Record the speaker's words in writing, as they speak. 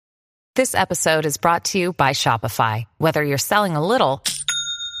This episode is brought to you by Shopify. Whether you're selling a little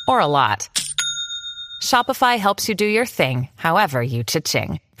or a lot, Shopify helps you do your thing, however you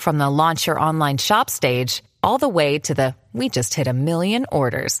cha-ching. From the launch your online shop stage, all the way to the we just hit 1 million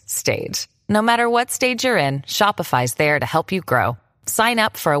orders stage. No matter what stage you're in, Shopify's there to help you grow. Sign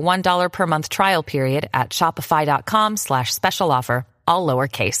up for a $1 per month trial period at shopify.com/special offer, all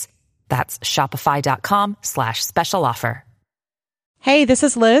lowercase. That's shopify.com/special offer. Hey, this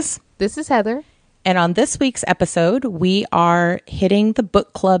is Liz. This is Heather. And on this week's episode, we are hitting the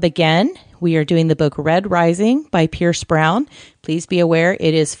book club again. We are doing the book Red Rising by Pierce Brown. Please be aware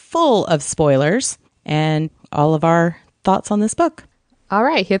it is full of spoilers and all of our thoughts on this book. All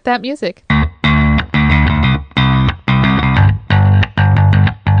right, hit that music.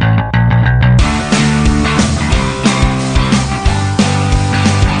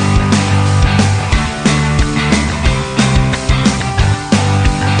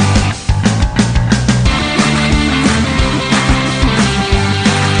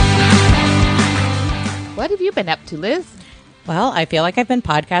 What have you been up to, Liz? Well, I feel like I've been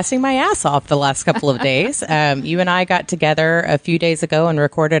podcasting my ass off the last couple of days. You and I got together a few days ago and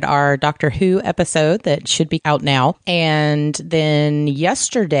recorded our Doctor Who episode that should be out now. And then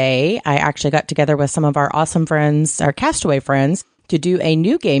yesterday, I actually got together with some of our awesome friends, our Castaway friends, to do a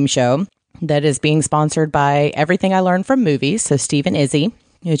new game show that is being sponsored by Everything I Learned from Movies. So Steve and Izzy,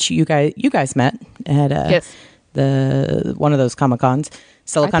 which you guys met at Yes. one of those Comic-Cons,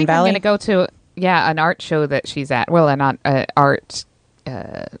 Silicon Valley. I'm going to go to an art show that she's at. Well, an art.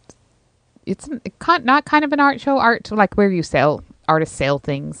 It's not kind of an art show. Art like where you artists sell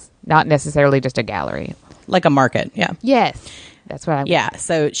things, not necessarily just a gallery, like a market. Yeah. Yes, that's what I. Yeah.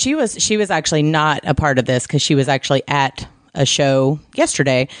 So she was actually not a part of this because she was actually at a show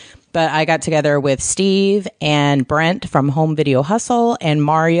yesterday. But I got together with Steve and Brent from Home Video Hustle and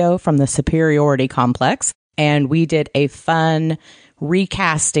Mario from the Superiority Complex, and we did a fun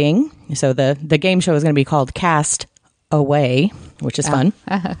recasting. So the game show is going to be called Cast Away, which is fun.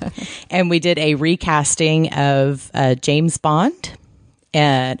 And we did a recasting of James Bond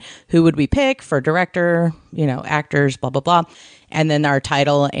and who would we pick for director, actors, blah, blah, blah. And then our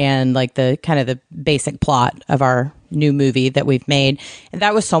title and like the kind of the basic plot of our new movie that we've made. And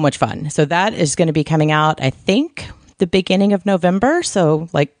that was so much fun. So that is going to be coming out, I think, the beginning of November. So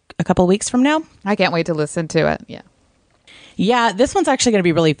like a couple weeks from now. I can't wait to listen to it. Yeah. Yeah, this one's actually going to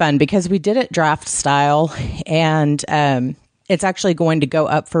be really fun because we did it draft style, and it's actually going to go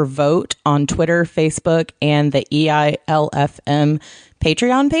up for vote on Twitter, Facebook, and the EILFM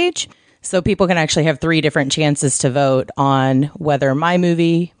Patreon page. So people can actually have 3 different chances to vote on whether my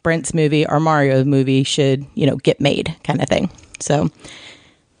movie, Brent's movie, or Mario's movie should, get made kind of thing. So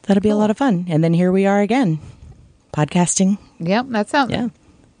that'll be a lot of fun. And then here we are again, podcasting. Yep, that sounds... Yeah.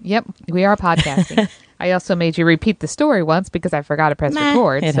 Yep, we are podcasting. I also made you repeat the story once because I forgot to press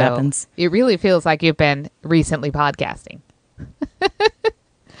record. It happens. It really feels like you've been recently podcasting.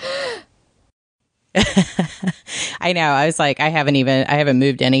 I know. I was like, I haven't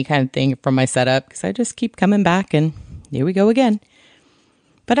moved any kind of thing from my setup because I just keep coming back and here we go again.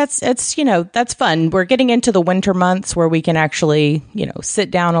 But that's fun. We're getting into the winter months where we can actually, sit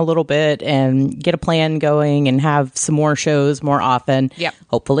down a little bit and get a plan going and have some more shows more often. Yep.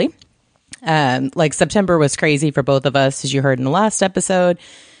 Hopefully. Like September was crazy for both of us, as you heard in the last episode.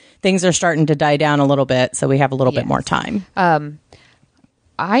 Things are starting to die down a little bit, so we have a little bit more time.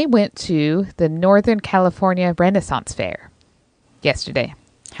 I went to the Northern California Renaissance Fair yesterday.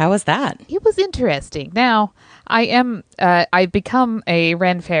 How was that? It was interesting. Now, I've become a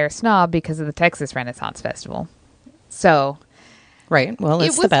Ren Fair snob because of the Texas Renaissance Festival. So, right. Well,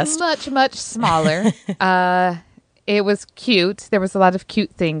 it's the best. It was much, much smaller. It was cute. There was a lot of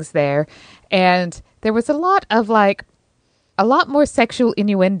cute things there. And there was a lot more sexual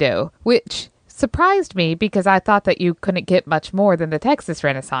innuendo, which surprised me because I thought that you couldn't get much more than the Texas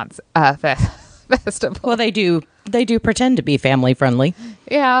Renaissance Festival. Well, they do pretend to be family friendly.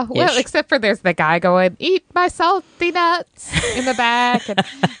 Yeah. Well, except for there's the guy going, "Eat my salty nuts" in the back. And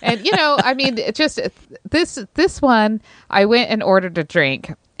I mean, just this one, I went and ordered a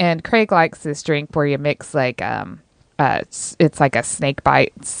drink, and Craig likes this drink where you mix like, it's like a snake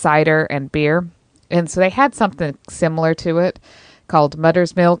bite cider and beer. And so they had something similar to it called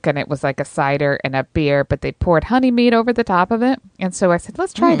Mutter's Milk, and it was like a cider and a beer, but they poured honey mead over the top of it. And so I said,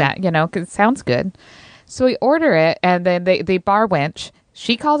 let's try that, because it sounds good. So we order it, and then the bar wench,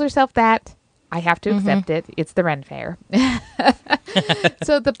 she calls herself that. I have to accept it. It's the Ren Fair.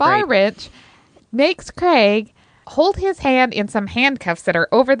 So the bar wench makes Craig hold his hand in some handcuffs that are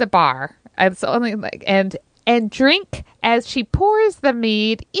over the bar. And so only and and drink as she pours the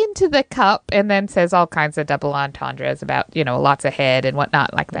mead into the cup and then says all kinds of double entendres about, lots of head and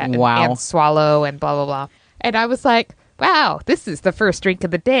whatnot like that. Wow. And swallow and blah, blah, blah. And I was like, wow, this is the first drink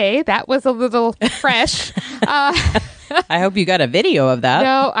of the day. That was a little fresh. I hope you got a video of that.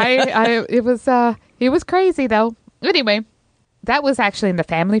 No, it was crazy though. Anyway, that was actually in the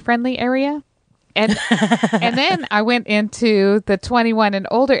family-friendly area. And then I went into the 21 and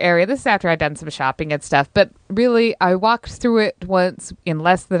older area. This is after I'd done some shopping and stuff. But really, I walked through it once in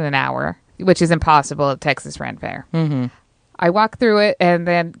less than an hour, which is impossible at Texas Ren Fair. Mm-hmm. I walked through it and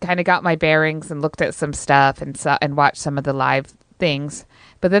then kind of got my bearings and looked at some stuff and watched some of the live things.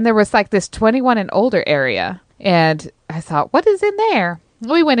 But then there was like this 21 and older area. And I thought, what is in there?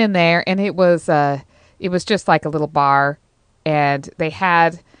 We went in there and it was just like a little bar. And they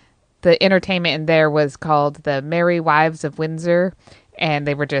had... The entertainment in there was called the Merry Wives of Windsor, and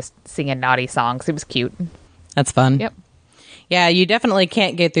they were just singing naughty songs. It was cute. That's fun. Yep. Yeah, you definitely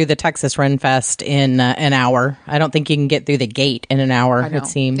can't get through the Texas Ren Fest in an hour. I don't think you can get through the gate in an hour, it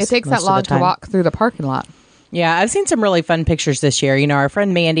seems. It takes that long to walk through the parking lot. Yeah, I've seen some really fun pictures this year. Our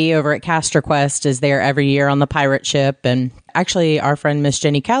friend Mandy over at Castor Quest is there every year on the pirate ship, and actually our friend Miss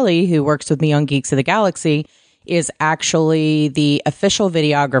Jenny Kelly, who works with me on Geeks of the Galaxy, is actually the official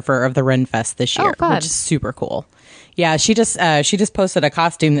videographer of the Ren Fest this year, which is super cool. Yeah, she just posted a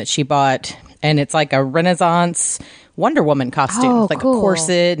costume that she bought, and it's like a Renaissance Wonder Woman costume. Oh, it's like a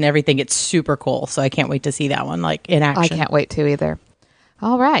corset and everything. It's super cool. So I can't wait to see that one in action. I can't wait to either.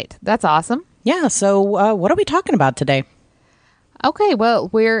 All right. That's awesome. Yeah. So what are we talking about today? Okay, well,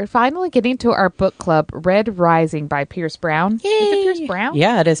 we're finally getting to our book club, Red Rising by Pierce Brown. Yay. Is it Pierce Brown?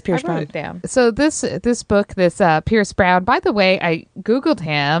 Yeah, it is Pierce I wrote Brown. it down. So this book, Pierce Brown, by the way, I Googled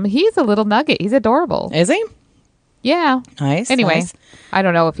him. He's a little nugget. He's adorable. Is he? Yeah. Nice. Anyway, nice. I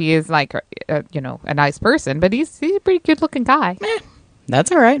don't know if he is like, a nice person, but he's a pretty good looking guy.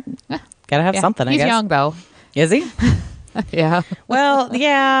 That's all right. Gotta have something, I guess. He's young, though. Is he? Yeah. Well,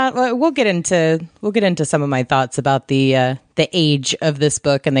 yeah, we'll get into some of my thoughts about the age of this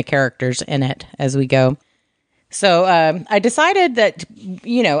book and the characters in it as we go. So I decided that,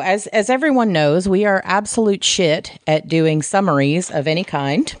 as everyone knows, we are absolute shit at doing summaries of any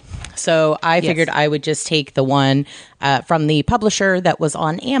kind. So I figured I would just take the one from the publisher that was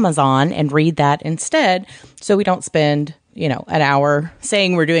on Amazon and read that instead, so we don't spend, an hour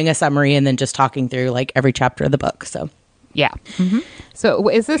saying we're doing a summary and then just talking through like every chapter of the book. So. Yeah. Mm-hmm. So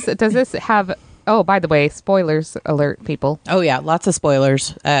does this have, oh, by the way, spoilers alert, people. Oh, yeah. Lots of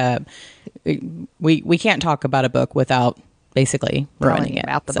spoilers. We can't talk about a book without basically ruining it.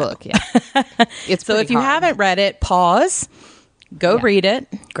 About the book, yeah. It's so if you haven't read it, pause, go read it,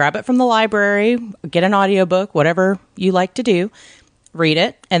 grab it from the library, get an audiobook, whatever you like to do, read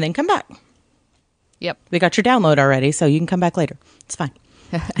it, and then come back. Yep. We got your download already, so you can come back later. It's fine.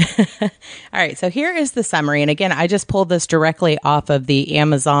 All right, so here is the summary. And again, I just pulled this directly off of the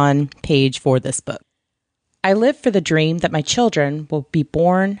Amazon page for this book. I live for the dream that my children will be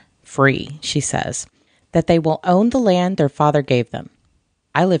born free, she says, that they will own the land their father gave them.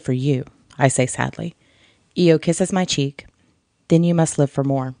 I live for you, I say sadly. Io kisses my cheek. Then you must live for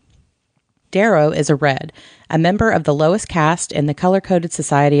more. Darrow is a Red, a member of the lowest caste in the color-coded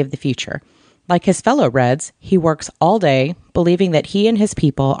society of the future. Like his fellow Reds, he works all day, believing that he and his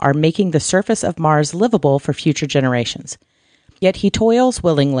people are making the surface of Mars livable for future generations. Yet he toils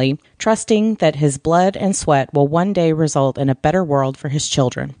willingly, trusting that his blood and sweat will one day result in a better world for his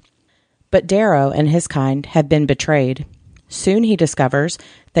children. But Darrow and his kind have been betrayed. Soon he discovers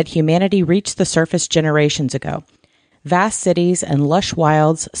that humanity reached the surface generations ago. Vast cities and lush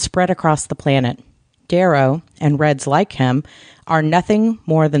wilds spread across the planet. Darrow, and Reds like him, are nothing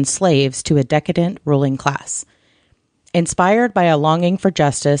more than slaves to a decadent ruling class. Inspired by a longing for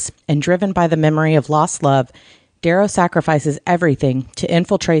justice and driven by the memory of lost love, Darrow sacrifices everything to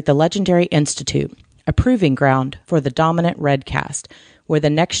infiltrate the legendary Institute, a proving ground for the dominant Red caste, where the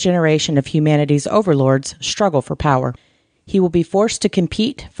next generation of humanity's overlords struggle for power. He will be forced to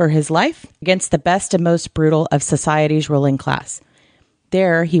compete for his life against the best and most brutal of society's ruling class.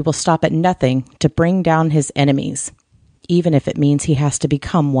 There, he will stop at nothing to bring down his enemies, even if it means he has to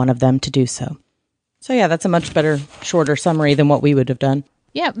become one of them to do so. So yeah, that's a much better, shorter summary than what we would have done.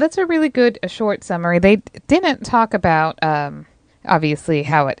 Yeah, that's a really good short summary. They didn't talk about, obviously,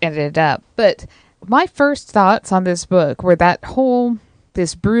 how it ended up. But my first thoughts on this book were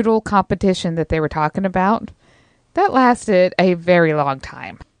this brutal competition that they were talking about, that lasted a very long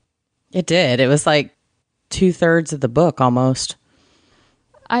time. It did. It was like 2/3 of the book almost.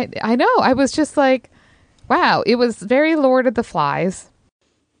 I know. I was just like, wow, it was very Lord of the Flies.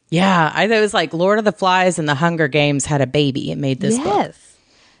 Yeah, it was like Lord of the Flies and the Hunger Games had a baby. It made this book.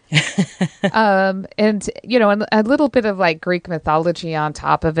 And and a little bit of like Greek mythology on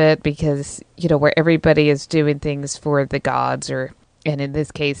top of it, because where everybody is doing things for the gods, and in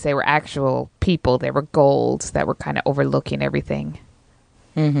this case they were actual people. They were golds that were kind of overlooking everything.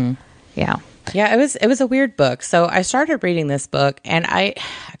 Mm-hmm. Yeah. It was a weird book. So I started reading this book, and I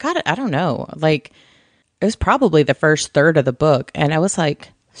got it. I don't know, like it was probably the first third of the book, and I was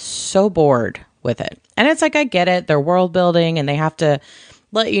like so bored with it. And it's like, I get it, they're world building and they have to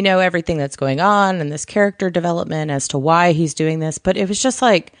let you know everything that's going on and this character development as to why he's doing this, but it was just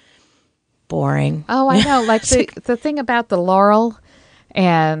like boring. Oh, I know. Like the thing about the Laurel,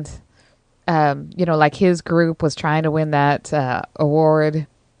 and like his group was trying to win that award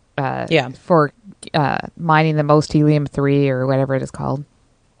for mining the most helium-3 or whatever it is called.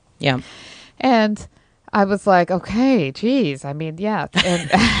 Yeah. And I was like, okay, geez. I mean, yeah.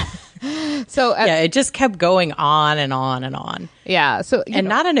 And so it just kept going on and on and on. Yeah. So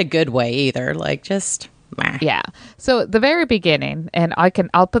not in a good way either. Like just meh. Yeah. So the very beginning, and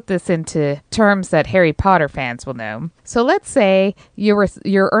I'll put this into terms that Harry Potter fans will know. So let's say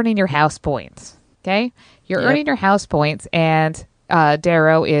you're earning your house points. Okay, you're earning your house points, and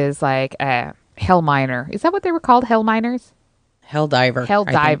Darrow is like a hell miner. Is that what they were called? Hell miners? Hell diver. Hell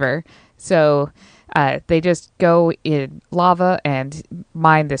diver. So they just go in lava and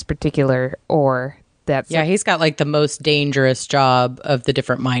mine this particular ore. He's got like the most dangerous job of the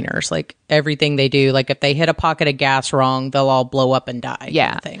different miners. Like everything they do, like if they hit a pocket of gas wrong, they'll all blow up and die. Yeah.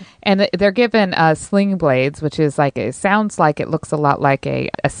 Kind of thing. And they're given sling blades, which is like, it sounds like it looks a lot like a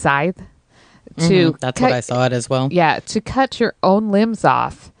scythe. That's what I saw it as well. Yeah, to cut your own limbs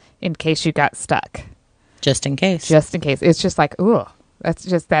off in case you got stuck. Just in case. It's just like, ooh, that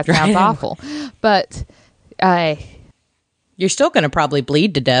sounds awful. But you're still going to probably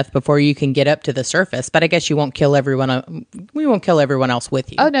bleed to death before you can get up to the surface, but I guess you won't kill everyone. We won't kill everyone else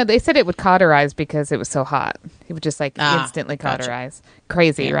with you. Oh no, they said it would cauterize because it was so hot. It would just like instantly cauterize.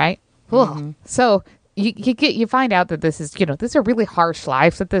 Crazy, right? Mm-hmm. So you find out that this is a really harsh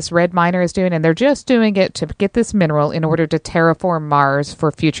life that this red miner is doing, and they're just doing it to get this mineral in order to terraform Mars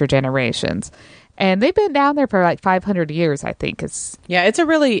for future generations. And they've been down there for like 500 years, I think. It's a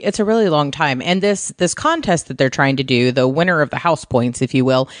really long time. And this contest that they're trying to do, the winner of the house points, if you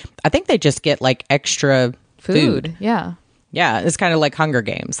will, I think they just get like extra food. Yeah. Yeah, it's kind of like Hunger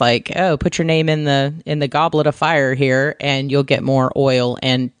Games. Like, oh, put your name in the goblet of fire here, and you'll get more oil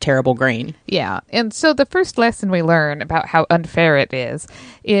and terrible grain. Yeah, and so the first lesson we learn about how unfair it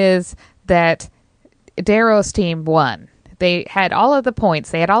is that Darrow's team won. They had all of the points.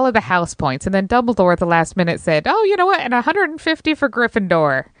 They had all of the house points. And then Dumbledore at the last minute said, oh, you know what? And 150 for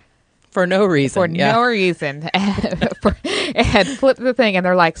Gryffindor. For no reason. No reason. And flipped the thing. And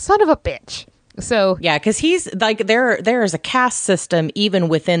they're like, son of a bitch. So yeah, because he's like, there is a caste system even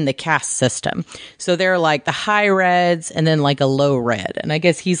within the caste system. So they're like the high reds and then like a low red. And I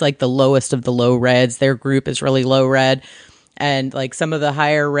guess he's like the lowest of the low reds. Their group is really low red. And like some of the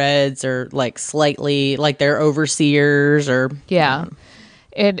higher reds are like slightly like they're overseers or. Yeah.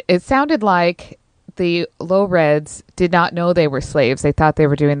 And it sounded like the low reds did not know they were slaves. They thought they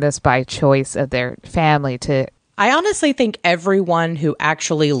were doing this by choice of their family to. I honestly think everyone who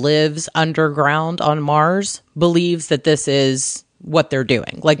actually lives underground on Mars believes that this is what they're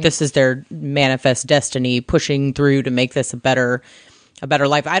doing. Like this is their manifest destiny pushing through to make this a better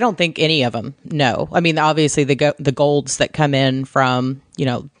life. I don't think any of them know. I mean, obviously the golds that come in from,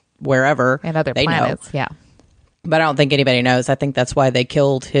 wherever. And other planets, yeah. But I don't think anybody knows. I think that's why they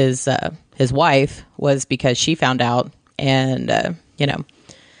killed his wife, was because she found out, and,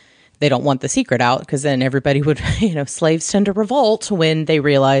 they don't want the secret out because then everybody would, slaves tend to revolt when they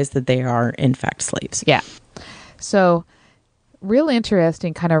realize that they are in fact slaves. Yeah. So really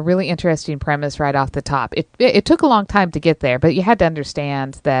interesting premise right off the top. It took a long time to get there, but you had to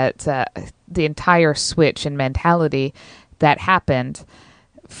understand that the entire switch in mentality that happened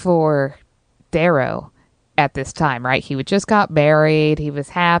for Darrow at this time, right? He just got married. He was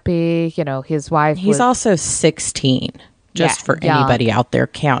happy. His wife He's also 16, just for young. Anybody out there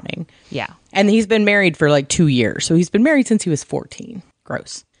counting. Yeah. And he's been married for like 2 years. So he's been married since he was 14.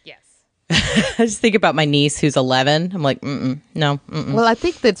 Gross. I just think about my niece who's 11. I'm like, no. Well, I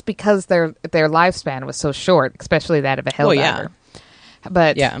think that's because their lifespan was so short, especially that of a hell diver.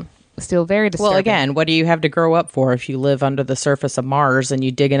 But still very disturbing. Well, again, what do you have to grow up for if you live under the surface of Mars and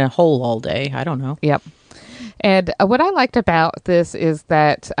you dig in a hole all day? I don't know. Yep. And what I liked about this is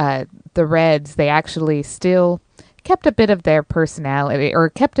that the Reds, they actually still kept a bit of their personality or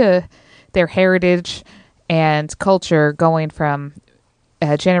kept their heritage and culture going from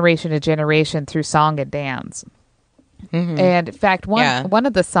generation to generation through song and dance. And in fact, one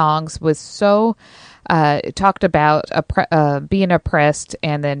of the songs was so talked about being oppressed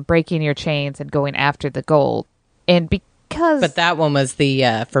and then breaking your chains and going after the gold. And but that one was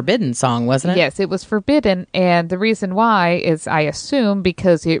the forbidden song, wasn't it? Yes, it was forbidden. And the reason why is, I assume,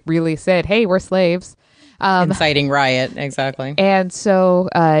 because it really said, hey, we're slaves. Inciting riot, exactly. And so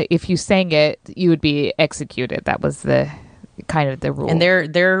if you sang it, you would be executed. That was the kind of the rule. And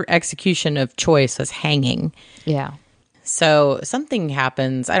their execution of choice was hanging. Yeah. So something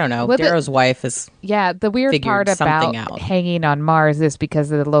happens. I don't know. Darrow's wife is. Yeah, the weird part about hanging on Mars is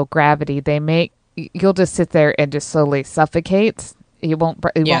because of the low gravity. You'll just sit there and just slowly suffocate. It won't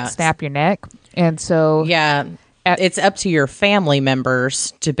snap your neck. And so. Yeah. It's up to your family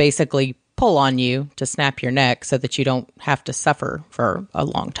members to basically pull on you to snap your neck so that you don't have to suffer for a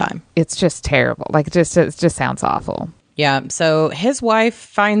long time. It's just terrible. Like, it just sounds awful. Yeah, so his wife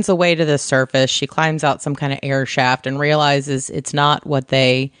finds a way to the surface. She climbs out some kind of air shaft and realizes it's not what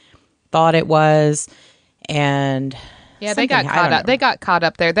they thought it was. And yeah, they got caught up. They got caught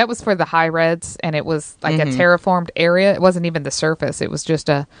up there. That was for the high reds, and it was like a terraformed area. It wasn't even the surface. It was just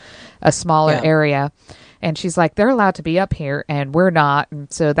a smaller area. And she's like, they're allowed to be up here, and we're not.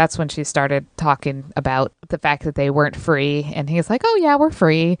 And so that's when she started talking about the fact that they weren't free. And he's like, oh, yeah, we're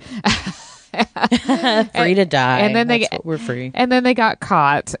free. Free to die. And then we're free. And then they got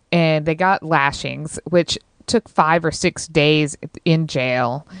caught, and they got lashings, which took 5 or 6 days in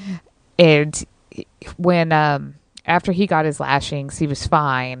jail. And when after he got his lashings, he was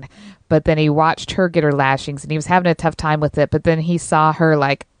fine. But then he watched her get her lashings, and he was having a tough time with it. But then he saw her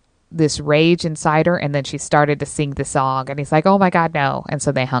like this rage inside her, and then she started to sing the song, and he's like, oh my God, no. And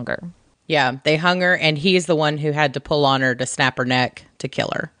so they hung her. Yeah, they hung her, and he's the one who had to pull on her to snap her neck to kill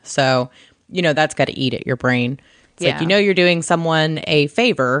her. So that's got to eat at your brain. It's like, you're doing someone a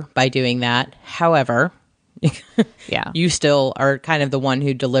favor by doing that. However, you still are kind of the one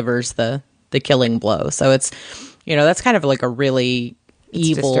who delivers the killing blow. So it's, that's kind of like a really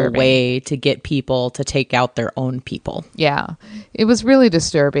evil way to get people to take out their own people. Yeah, it was really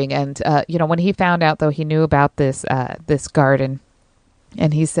disturbing. And, when he found out, though, he knew about this garden,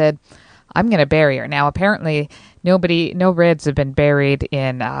 and he said, I'm going to bury her. Now, apparently, no Reds have been buried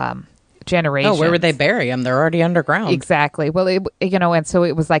in generations. Oh, where would they bury them? They're already underground. Exactly. Well, and so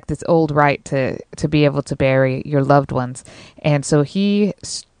it was like this old right to be able to bury your loved ones. And so he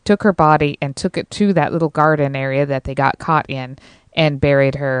took her body and took it to that little garden area that they got caught in and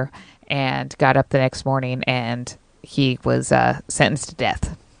buried her, and got up the next morning, and he was sentenced to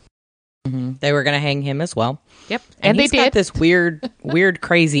death. Mm-hmm. They were going to hang him as well. Yep. And they he's did. Got this weird,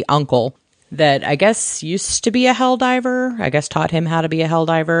 crazy uncle that I guess used to be a hell diver. I guess taught him how to be a hell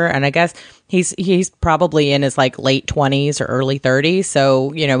diver. And I guess he's probably in his like late 20s or early 30s.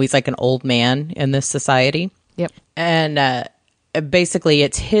 So, he's like an old man in this society. Yep. And basically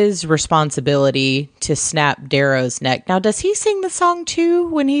it's his responsibility to snap Darrow's neck. Now, does he sing the song too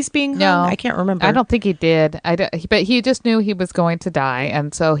when he's being hung? No, I can't remember. I don't think he did. But he just knew he was going to die.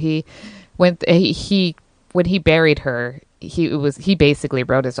 And so when he buried her, he basically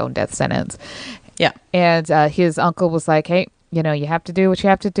wrote his own death sentence. Yeah. And his uncle was like, hey, you have to do what you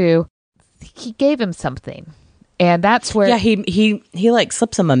have to do. He gave him something. And that's where... Yeah, he like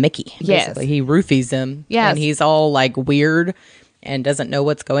slips him a Mickey. Basically. Yes. He roofies him. Yes. And he's all like weird and doesn't know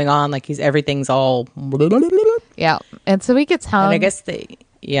what's going on. Like everything's all... Yeah. And so he gets hung. And I guess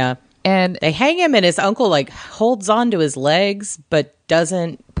and they hang him, and his uncle like holds on to his legs but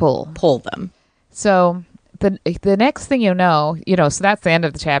doesn't pull them. So the next thing so that's the end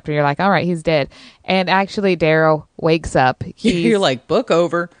of the chapter. You're like, all right, he's dead. And actually, Darrow wakes up. You're like, book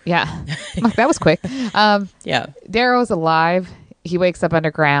over. Yeah. That was quick. Yeah. Darrow's alive. He wakes up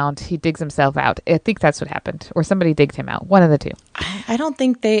underground. He digs himself out. I think that's what happened. Or somebody digged him out. One of the two. I don't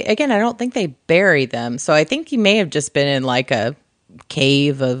think they bury them. So I think he may have just been in like a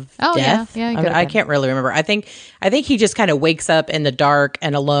cave of death. Yeah, I can't really remember. I think he just kind of wakes up in the dark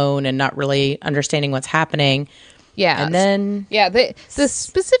and alone and not really understanding what's happening. Yeah. And then the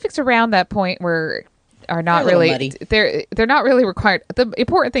specifics around that point are not really muddy. They're not really required. The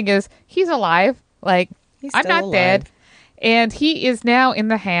important thing is he's alive. Like, I'm not alive. dead. And he is now in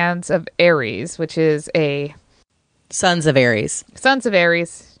the hands of Ares, which is a Sons of Ares.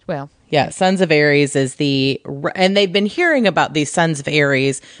 Well, yeah, Sons of Ares is and they've been hearing about these Sons of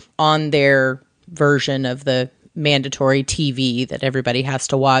Ares on their version of the mandatory TV that everybody has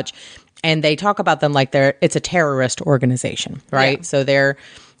to watch. And they talk about them like it's a terrorist organization, right? Yeah. So they're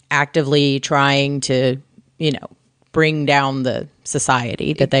actively trying to, bring down the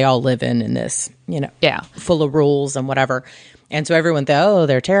society that they all live in this, full of rules and whatever. And so everyone thought, oh,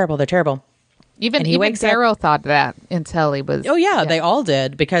 they're terrible. They're terrible. Even he wakes up- Darrow thought that until he was. Oh, yeah, they all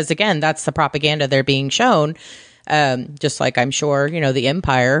did. Because, again, that's the propaganda they're being shown. Just like I'm sure, the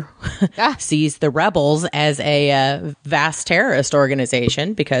Empire sees the rebels as a vast terrorist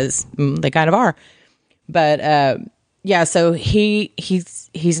organization, because they kind of are. But yeah, so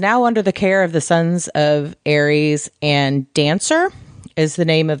he's now under the care of the sons of Ares, and Dancer is the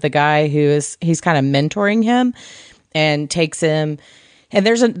name of the guy he's kind of mentoring him and takes him. And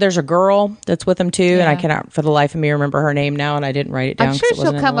there's a girl that's with him too, and I cannot for the life of me remember her name now, and I didn't write it down. I'm sure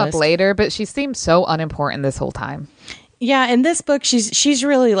she'll come up later, but she seems so unimportant this whole time. Yeah, in this book, she's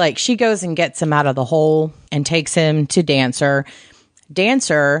really like, she goes and gets him out of the hole and takes him to Dancer.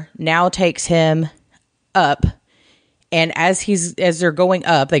 Dancer now takes him up, and as they're going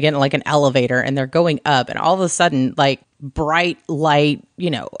up, they get in like an elevator, and they're going up, and all of a sudden, like, bright light,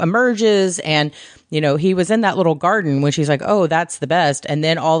 emerges, and he was in that little garden, which he's like, oh, that's the best, and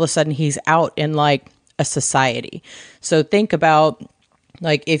then all of a sudden he's out in like a society. So think about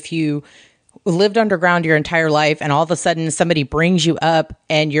like if you lived underground your entire life, and all of a sudden somebody brings you up,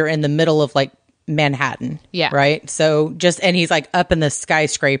 and you're in the middle of like Manhattan. Yeah. Right. So and he's like up in the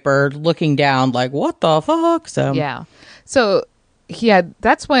skyscraper looking down like, what the fuck? So yeah. So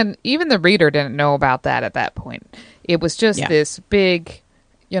that's when even the reader didn't know about that at that point. It was just this big,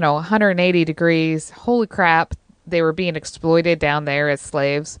 180 degrees. Holy crap. They were being exploited down there as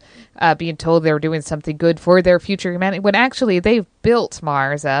slaves, being told they were doing something good for their future humanity, when actually they've built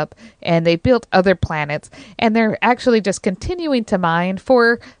Mars up and they built other planets, and they're actually just continuing to mine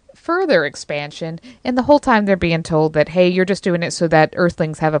for further expansion. And the whole time they're being told that, hey, you're just doing it so that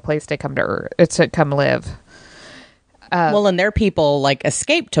Earthlings have a place to come to Earth, to come live. Well, and their people like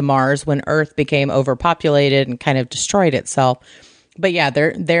escaped to Mars when Earth became overpopulated and kind of destroyed itself. But yeah,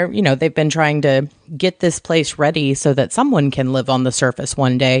 they're they've been trying to get this place ready so that someone can live on the surface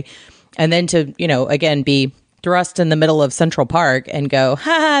one day, and then to again be thrust in the middle of Central Park and go,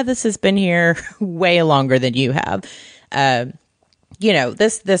 this has been here way longer than you have.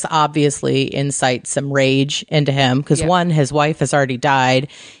 This obviously incites some rage into him because one, his wife has already died,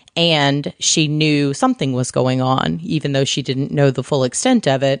 and she knew something was going on, even though she didn't know the full extent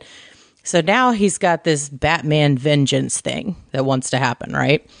of it. So now he's got this Batman vengeance thing that wants to happen,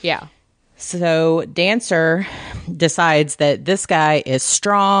 right? Yeah. So Dancer decides that this guy is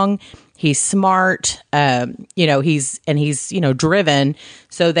strong, he's smart, he's driven.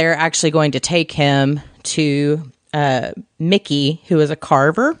 So they're actually going to take him to Mickey, who is a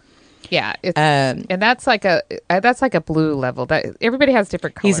carver. Yeah, and that's like a blue level. That everybody has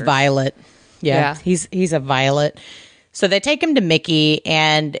different colors. He's violet. Yeah. He's a violet. So they take him to Mickey,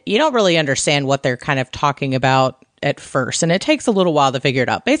 and you don't really understand what they're kind of talking about at first, and it takes a little while to figure it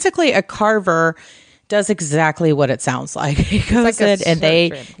out. Basically, a carver does exactly what it sounds like. He goes in and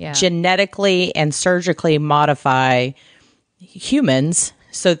they genetically and surgically modify humans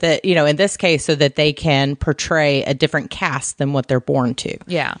so that, in this case, so that they can portray a different caste than what they're born to.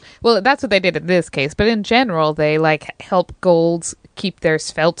 Yeah. Well, that's what they did in this case. But in general, they help golds keep their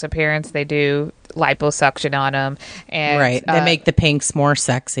svelte appearance. They do liposuction on them. And, right. They make the pinks more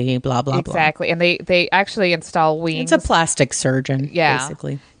sexy, blah, blah, blah. Exactly. And they actually install wings. It's a plastic surgeon,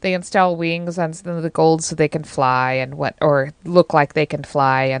 basically. They install wings on some of the golds so they can fly or look like they can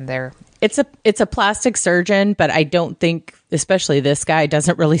fly, and they're... It's a plastic surgeon, but I don't think, especially this guy,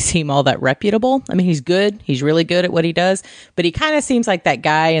 doesn't really seem all that reputable. I mean, he's good. He's really good at what he does, but he kind of seems like that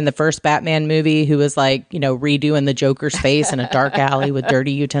guy in the first Batman movie who was redoing the Joker's face in a dark alley with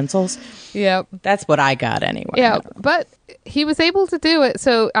dirty utensils. Yep. That's what I got anyway. Yeah, but he was able to do it.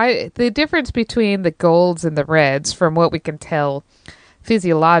 So the difference between the golds and the reds, from what we can tell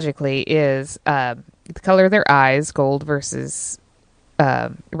physiologically, is the color of their eyes, gold versus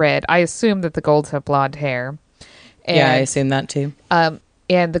red. I assume that the golds have blonde hair. And, I assume that too. And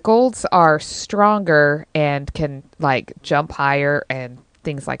the golds are stronger and can jump higher and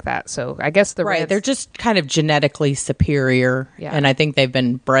things like that. So I guess reds, they're just kind of genetically superior, and I think they've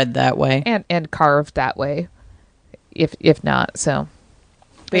been bred that way and carved that way. If not, so.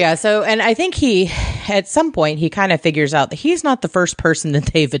 But yeah, so, and I think at some point he kind of figures out that he's not the first person that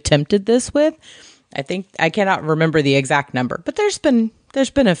they've attempted this with. I think I cannot remember the exact number, but there's been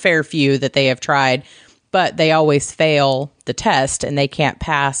a fair few that they have tried, but they always fail the test and they can't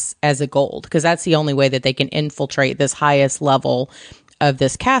pass as a gold, because that's the only way that they can infiltrate this highest level of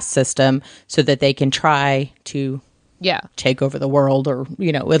this caste system so that they can try to take over the world, or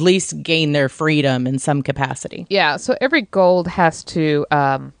at least gain their freedom in some capacity. Yeah, so every gold has to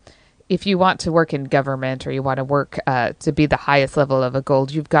if you want to work in government or you want to work to be the highest level of a gold,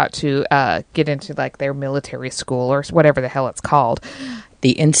 you've got to get into like their military school or whatever the hell it's called.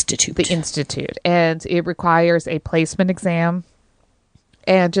 The Institute. The Institute. And it requires a placement exam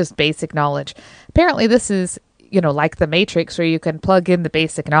and just basic knowledge. Apparently this is, like the Matrix where you can plug in the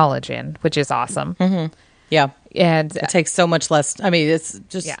basic knowledge in, which is awesome. Mm-hmm. Yeah. And it takes so much less. I mean, it's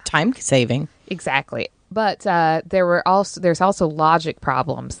just time saving. Exactly. But there's also logic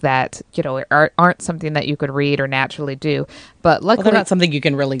problems that, aren't something that you could read or naturally do. But luckily, they're not something you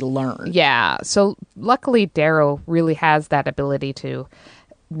can really learn. Yeah. So luckily, Darrow really has that ability to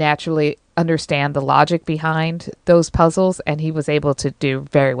naturally understand the logic behind those puzzles, and he was able to do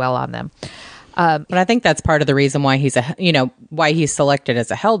very well on them. But I think that's part of the reason why why he's selected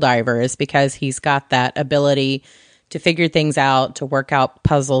as a Helldiver is because he's got that ability to figure things out, to work out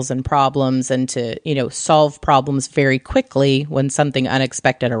puzzles and problems, and to, solve problems very quickly when something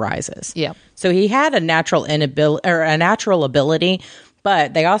unexpected arises. Yeah. So he had a natural ability,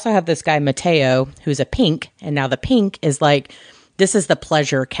 but they also have this guy, Mateo, who's a pink. And now the pink is like, this is the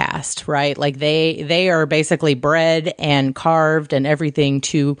pleasure caste, right? Like they are basically bred and carved and everything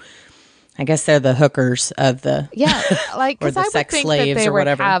to, I guess they're the hookers of the like or the sex slaves that they or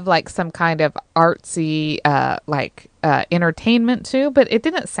whatever. Would have like some kind of artsy entertainment too, but it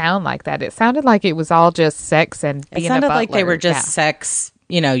didn't sound like that. It sounded like it was all just sex and being it sounded a butler. like they were just sex,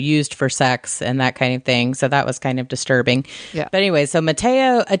 used for sex and that kind of thing. So that was kind of disturbing. Yeah. But anyway, so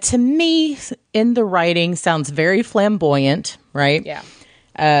Mateo, to me, in the writing, sounds very flamboyant, right? Yeah.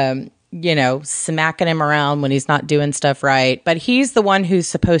 Smacking him around when he's not doing stuff right. But he's the one who's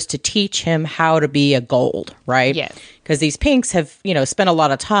supposed to teach him how to be a gold, right? Yes. Because these pinks have, spent a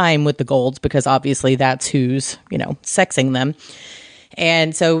lot of time with the golds because obviously that's who's, sexing them.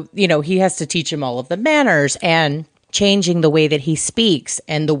 And so, he has to teach him all of the manners and changing the way that he speaks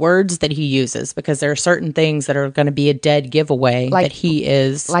and the words that he uses because there are certain things that are going to be a dead giveaway that he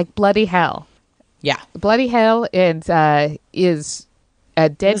is. Like bloody hell. Yeah. Bloody hell is a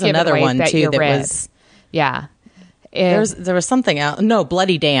dead giveaway another one that too you that read. was And there was something else. No,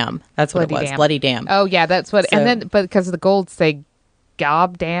 Bloody Dam. That's what it was. Bloody Dam. Oh yeah, that's what. And then but because the golds say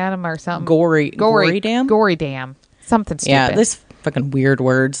Gob Dam or something. Gory Dam. Gory Dam. Something stupid. Yeah, this fucking weird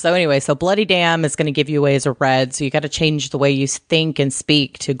words. So anyway, so Bloody Dam is going to give you away as a red. So you got to change the way you think and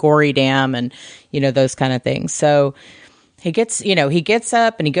speak to Gory Dam and those kind of things. So he gets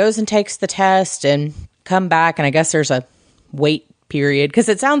up and he goes and takes the test and come back, and I guess there's a wait period because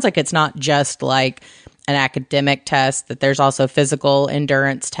it sounds like it's not just like an academic test, that there's also physical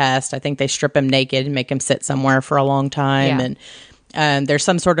endurance test. I think they strip him naked and make him sit somewhere for a long time. And there's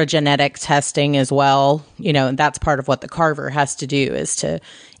some sort of genetic testing as well, and that's part of what the carver has to do is to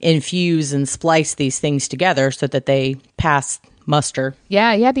infuse and splice these things together so that they pass muster.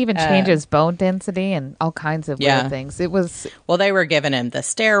 Yeah, he had to even change his bone density and all kinds of weird things. It was... Well, they were giving him the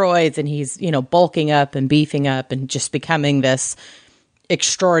steroids and he's, bulking up and beefing up and just becoming this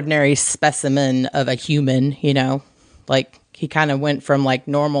extraordinary specimen of a human, like he kind of went from like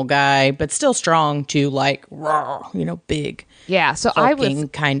normal guy, but still strong to like raw, big. Yeah. So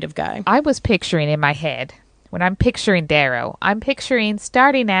kind of guy. I was picturing in my head when I'm picturing Darrow, I'm picturing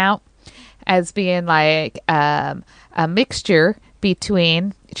starting out as being like a mixture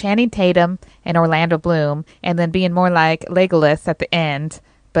between Channing Tatum and Orlando Bloom, and then being more like Legolas at the end,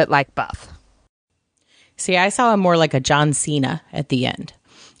 but like buff. See, I saw him more like a John Cena at the end,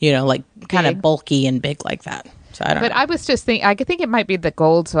 like kind of bulky and big like that. So I don't know. I was just thinking, I think it might be the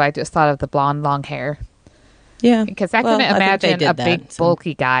gold, so I just thought of the blonde long hair. Yeah. Because I couldn't imagine a big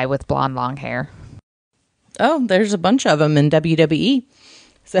bulky guy with blonde long hair. Oh, there's a bunch of them in WWE.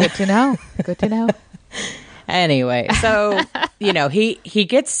 So. Good to know. Good to know. Anyway, so, he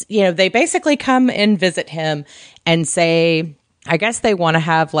gets, they basically come and visit him and say, I guess they want to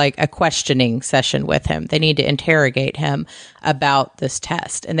have like a questioning session with him. They need to interrogate him about this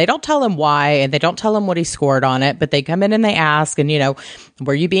test. And they don't tell him why, and they don't tell him what he scored on it, but they come in and they ask, and,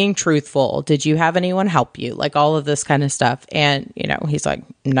 were you being truthful? Did you have anyone help you? Like all of this kind of stuff. And, he's like,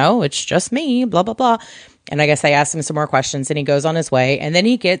 no, it's just me, blah, blah, blah. And I guess they ask him some more questions and he goes on his way. And then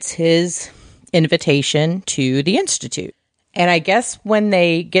he gets his invitation to the Institute. And I guess when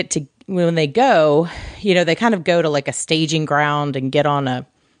they go, they kind of go to like a staging ground and get on a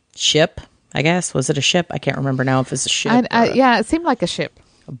ship, I guess. Was it a ship? I can't remember now if it's a ship. Yeah, it seemed like a ship.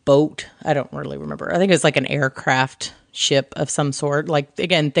 A boat. I don't really remember. I think it was like an aircraft ship of some sort. Like,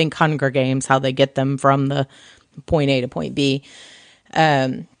 again, think Hunger Games, how they get them from the point A to point B.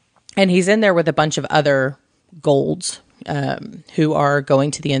 And he's in there with a bunch of other golds who are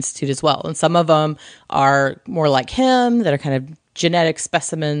going to the Institute as well. And some of them are more like him, that are kind of genetic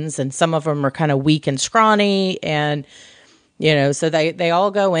specimens, and some of them are kind of weak and scrawny, and so they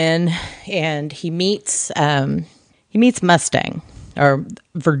all go in, and he meets Mustang, or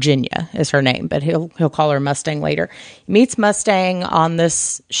Virginia is her name, but he'll call her Mustang later. He meets Mustang on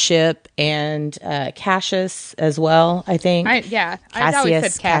this ship, and Cassius as well, I think. I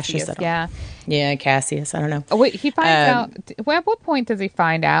always said Cassius. Yeah, Cassius. I don't know. Oh, wait, he finds out. Well, at what point does he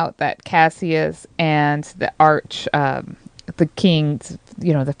find out that Cassius and the the kings,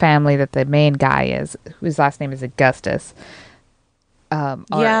 the family that the main guy is, whose last name is Augustus, are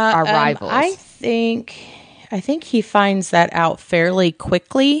rivals? I think he finds that out fairly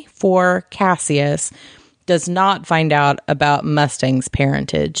quickly for Cassius. Does not find out about Mustang's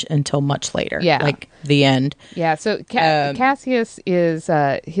parentage until much later. Yeah. Like the end. Yeah. So Cassius is,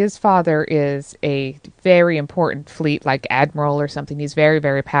 his father is a very important fleet, like admiral or something. He's very,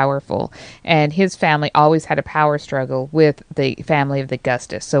 very powerful. And his family always had a power struggle with the family of the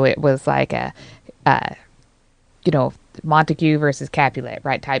Augustus. So it was like Montague versus Capulet,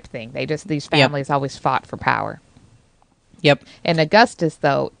 right, type thing. These families always fought for power. Yep. And Augustus,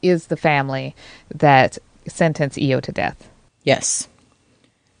 though, is the family that sentenced Io to death. Yes.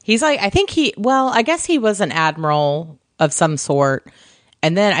 He's like, I guess he was an admiral of some sort.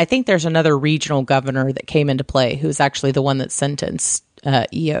 And then I think there's another regional governor that came into play who's actually the one that sentenced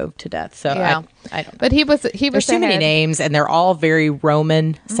Io to death. So I don't know. But he was there's so many names, and they're all very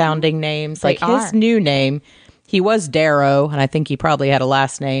Roman sounding names. Like his new name, he was Darrow, and I think he probably had a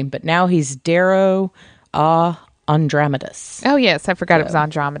last name, but now he's Darrow Andromedus. Oh, yes. I forgot it was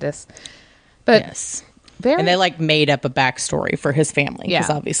Andromedus. But yes. And they made up a backstory for his family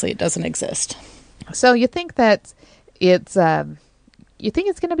because obviously it doesn't exist. So you think that it's going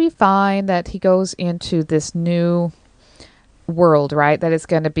to be fine that he goes into this new world, right? That it's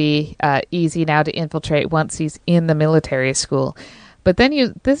going to be easy now to infiltrate once he's in the military school. But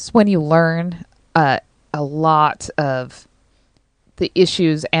then this is when you learn a lot of the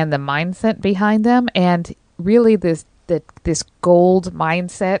issues and the mindset behind them. And really this gold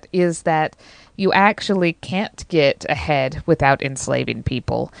mindset is that you actually can't get ahead without enslaving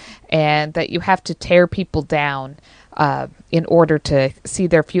people, and that you have to tear people down in order to see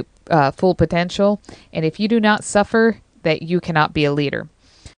their full potential. And if you do not suffer, that you cannot be a leader.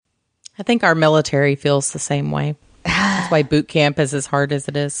 I think our military feels the same way. That's why boot camp is as hard as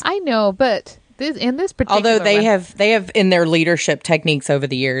it is. I know, but in this particular, although they have in their leadership techniques over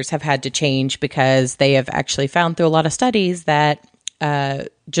the years have had to change, because they have actually found through a lot of studies that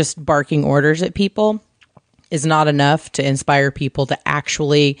just barking orders at people is not enough to inspire people to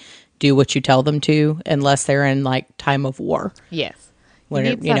actually do what you tell them to, unless they're in time of war. Yes.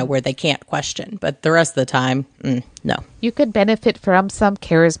 Where they can't question. But the rest of the time, no. You could benefit from some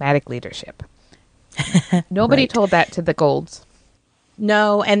charismatic leadership. Nobody told that to the Golds.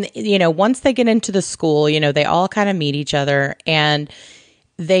 No, and once they get into the school, they all kind of meet each other, and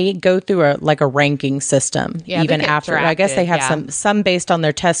they go through a ranking system. Yeah, even after drafted, I guess they have some based on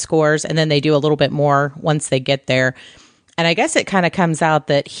their test scores, and then they do a little bit more once they get there. And I guess it kind of comes out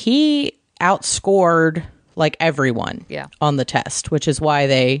that he outscored everyone on the test, which is why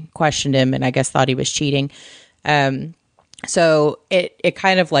they questioned him and I guess thought he was cheating. So it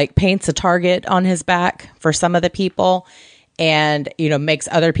kind of paints a target on his back for some of the people, and makes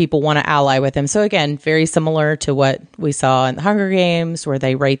other people want to ally with him. So again, very similar to what we saw in the Hunger Games, where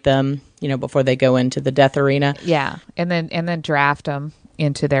they rate them before they go into the death arena. Yeah, and then draft them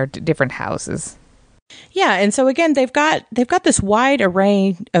into their different houses. Yeah, and so again, they've got this wide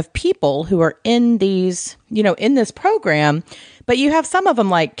array of people who are in these, in this program, but you have some of them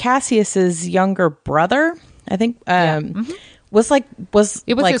like Cassius's younger brother, I think, was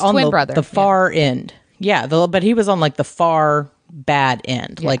his twin brother, the far end. Yeah, but he was on the far bad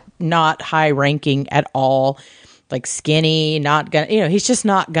end, not high ranking at all, skinny, not gonna, he's just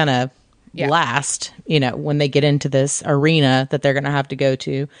not gonna last, when they get into this arena that they're gonna have to go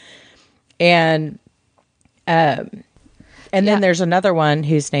to. And then there's another one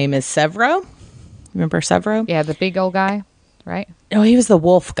whose name is Severo. Remember Severo? Yeah, the big old guy, right? No, he was the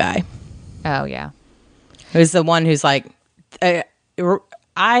wolf guy. Oh, yeah. He was the one who's I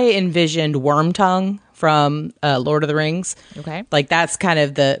envisioned Wormtongue from Lord of the Rings. Okay. That's kind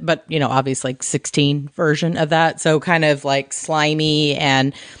of but obviously 16 version of that. So kind of slimy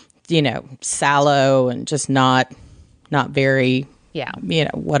and, sallow and just not very,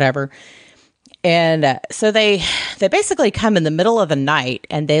 whatever. And so they basically come in the middle of the night,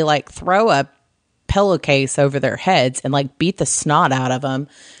 and they throw a pillowcase over their heads and beat the snot out of them,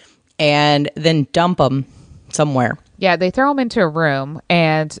 and then dump them somewhere. Yeah, they throw them into a room,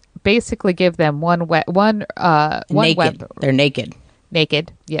 and basically give them one naked. weapon. They're naked.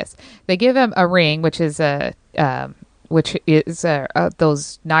 Naked, yes. They give him a ring, which is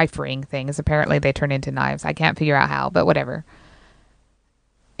those knife ring things. Apparently, they turn into knives. I can't figure out how, but whatever.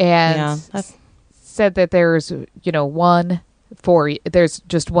 And said that there's there's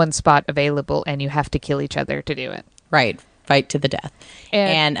just one spot available, and you have to kill each other to do it. Right, fight to the death.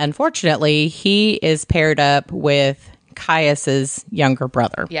 And unfortunately, he is paired up with Caius's younger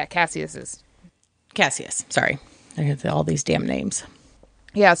brother. Yeah, Cassius. Sorry, I have all these damn names.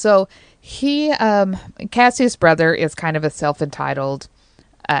 Yeah, so he, Cassius' brother is kind of a self-entitled,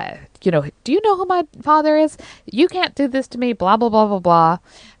 do you know who my father is? You can't do this to me, blah, blah, blah, blah, blah.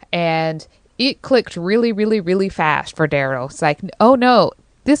 And it clicked really, really, really fast for Daryl. It's like, oh no,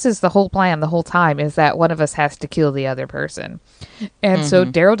 this is the whole plan the whole time, is that one of us has to kill the other person. And so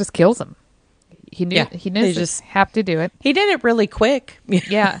Daryl just kills him. He knew he just have to do it. He did it really quick.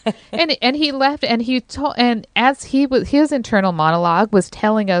 Yeah. And he left, and he told, and as he was, his internal monologue was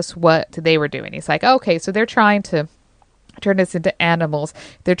telling us what they were doing. He's like, okay, so they're trying to turn us into animals.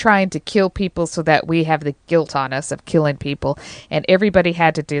 They're trying to kill people so that we have the guilt on us of killing people. And everybody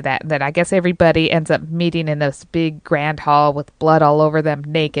had to do that. And then I guess everybody ends up meeting in this big grand hall with blood all over them,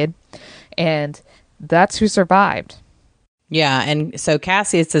 naked. And that's who survived. Yeah, and so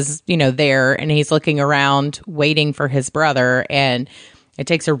Cassius is, there, and he's looking around, waiting for his brother, and it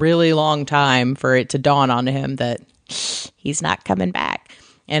takes a really long time for it to dawn on him that he's not coming back.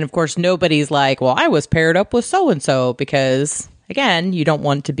 And, of course, nobody's like, well, I was paired up with so-and-so, because, again, you don't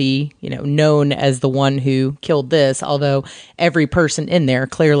want to be, known as the one who killed this, although every person in there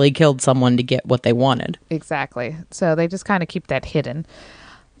clearly killed someone to get what they wanted. Exactly. So they just kind of keep that hidden.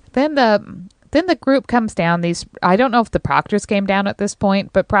 Then the group comes down. I don't know if the proctors came down at this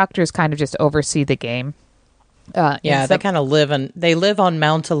point, but proctors kind of just oversee the game. They kind of live on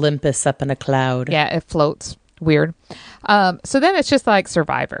Mount Olympus up in a cloud. Yeah, it floats. Weird. So then it's just like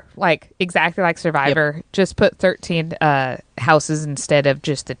Survivor, like exactly like Survivor. Yep. Just put 13 houses instead of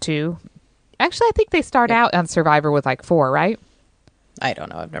just the 2. Actually, I think they start out on Survivor with like 4, right? I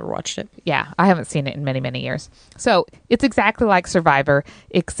don't know. I've never watched it. Yeah, I haven't seen it in many, many years. So it's exactly like Survivor,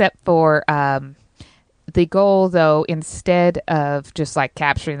 except for the goal, though, instead of just like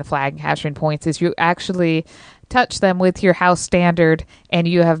capturing the flag and capturing points, is you actually touch them with your house standard, and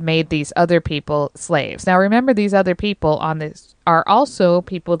you have made these other people slaves. Now, remember, these other people on this are also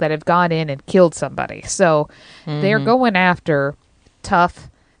people that have gone in and killed somebody. So they're going after tough,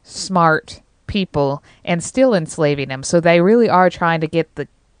 smart people and still enslaving them. So they really are trying to get the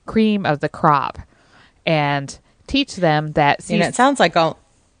cream of the crop and teach them that. And it sounds like go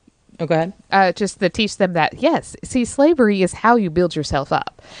ahead. Just to teach them that, yes, see, slavery is how you build yourself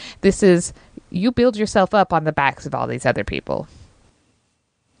up. This is, you build yourself up on the backs of all these other people.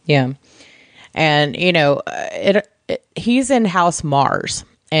 Yeah. And, he's in House Mars,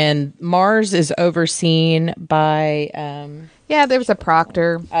 and Mars is overseen by... there was a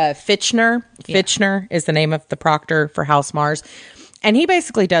proctor. Fitchner. Yeah. Fitchner is the name of the proctor for House Mars. And he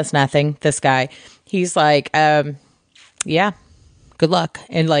basically does nothing, this guy. He's like, good luck,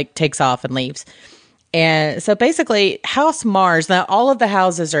 and like takes off and leaves. And so basically House Mars, now all of the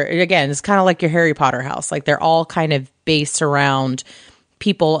houses are, again, it's kind of like your Harry Potter house. Like they're all kind of based around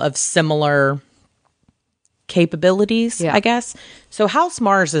people of similar capabilities, I guess. So House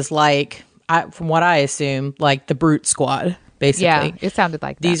Mars is like, from what I assume, like the Brute Squad, basically. Yeah, it sounded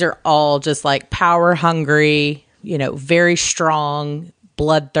like that. These are all just like power hungry, very strong,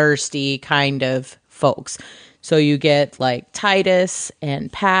 bloodthirsty kind of folks. So you get like Titus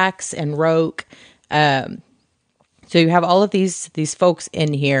and Pax and Roke. So you have all of these folks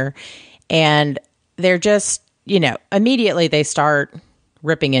in here, and they're just, immediately they start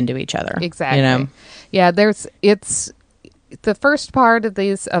ripping into each other. Exactly. Yeah, it's the first part of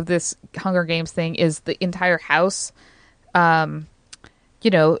this Hunger Games thing is the entire house, breaking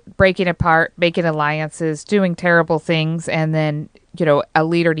apart, making alliances, doing terrible things, and then, a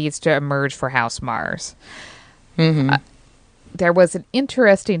leader needs to emerge for House Mars. Mm-hmm. There was an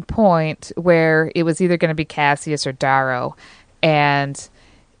interesting point where it was either going to be Cassius or Darrow, and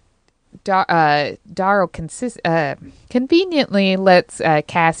Darrow conveniently lets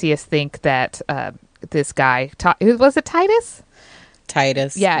Cassius think that this guy, was it Titus?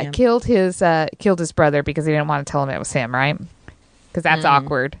 Titus, yeah. killed his brother because he didn't want to tell him it was him, right? Because that's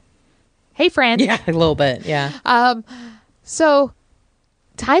awkward. Hey, friend. Yeah, a little bit. Yeah. So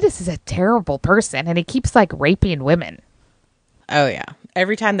Titus is a terrible person, and he keeps like raping women. Oh, yeah.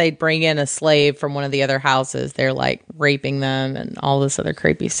 Every time they bring in a slave from one of the other houses, they're like raping them and all this other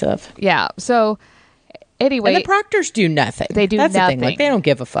creepy stuff. Yeah. So, Anyway, And the proctors do nothing. They do That's nothing. The thing. Like, they don't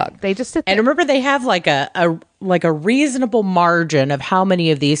give a fuck. They just sit there. And remember, they have like a reasonable margin of how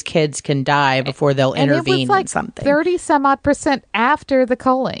many of these kids can die before they'll and intervene it was like in something. 30 some odd % after the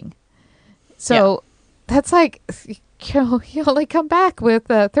culling. So that's like, you only come back with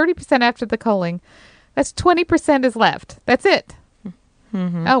 30% after the culling. That's 20% is left. That's it.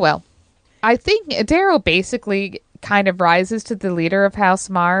 Mm-hmm. Oh, well. I think Darrow basically kind of rises to the leader of House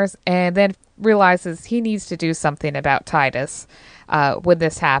Mars and then realizes he needs to do something about Titus when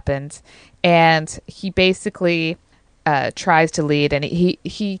this happens. And he basically tries to lead, and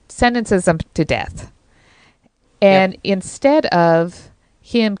he sentences him to death. And instead of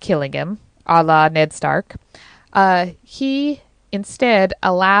him killing him, a la Ned Stark, he instead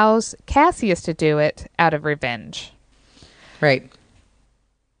allows Cassius to do it out of revenge. Right.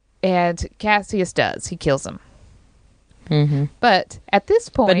 And Cassius does. He kills him. Mm-hmm. But at this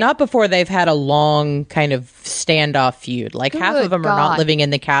point... But not before they've had a long kind of standoff feud. Like, half of them are not living in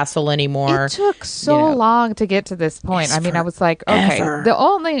the castle anymore. It took so long to get to this point. I mean, I was like, okay, the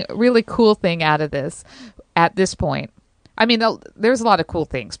only really cool thing out of this, at this point... I mean, there's a lot of cool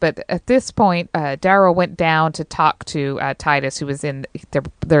things, but at this point, Darrow went down to talk to Titus, who was in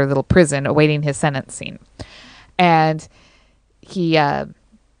their little prison awaiting his sentencing. And he's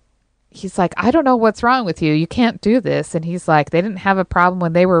like, I don't know what's wrong with you. You can't do this. And he's like, they didn't have a problem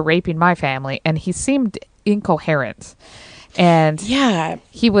when they were raping my family. And he seemed incoherent. And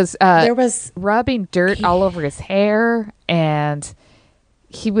he was rubbing dirt all over his hair, and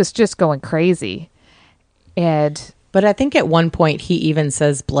he was just going crazy. But I think at one point he even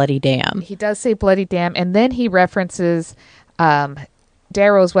says bloody damn. He does say bloody damn, and then he references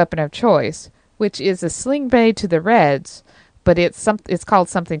Darrow's weapon of choice, which is a sling blade to the Reds, but it's called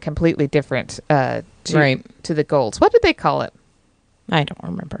something completely different to the Golds. What did they call it? I don't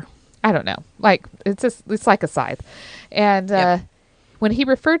remember. I don't know. Like it's like a scythe. And when he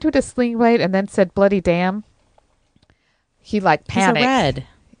referred to it as sling blade and then said bloody damn, he like panicked. He's a Red.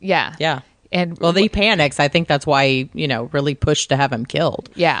 Yeah. Yeah. And he panics. I think that's why he, really pushed to have him killed.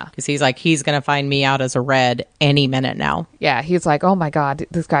 Yeah. Because he's like, he's going to find me out as a Red any minute now. Yeah. He's like, oh my God,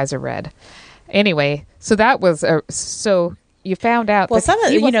 this guy's a Red. Anyway, so that was, so you found out. Well,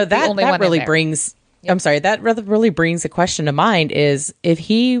 that really brings, I'm sorry, that really brings a question to mind is if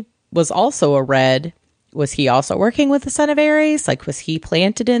he was also a Red, was he also working with the Son of Ares? Like, was he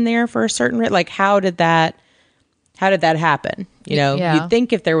planted in there for a certain, like, how did that happen? You'd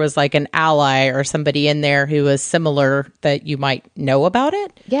think if there was like an ally or somebody in there who was similar that you might know about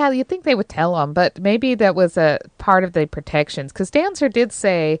it. Yeah, you'd think they would tell them, but maybe that was a part of the protections. Because Dancer did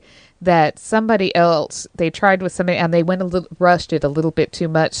say that somebody else, they tried with somebody and they rushed it a little bit too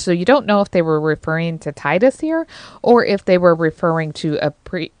much. So you don't know if they were referring to Titus here or if they were referring to a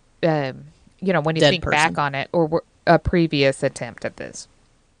when you think back on it, or a previous attempt at this.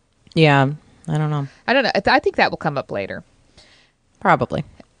 Yeah, I don't know. I think that will come up later. Probably.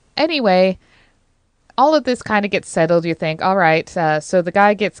 Anyway, all of this kind of gets settled. You think, all right, so the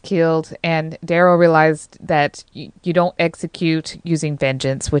guy gets killed, and Darrow realized that you don't execute using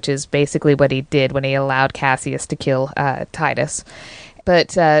vengeance, which is basically what he did when he allowed Cassius to kill Titus.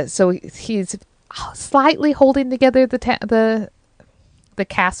 But so he's slightly holding together the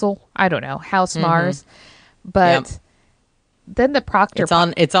castle. I don't know, House Mars, but. Yep. Then the proctor...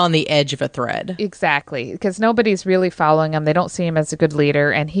 It's on the edge of a thread. Exactly, because nobody's really following him. They don't see him as a good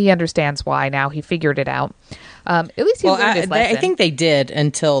leader, and he understands why now. He figured it out. At least he learned his lesson. I think they did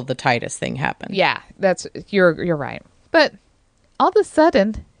until the Titus thing happened. Yeah, you're right. But all of a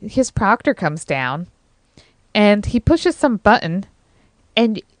sudden, his proctor comes down, and he pushes some button,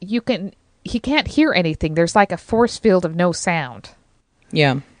 and he can't hear anything. There's like a force field of no sound.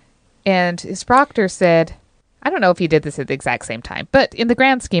 Yeah. And his proctor said... I don't know if he did this at the exact same time, but in the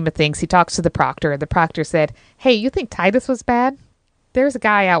grand scheme of things, he talks to the proctor, and the proctor said, hey, you think Titus was bad? There's a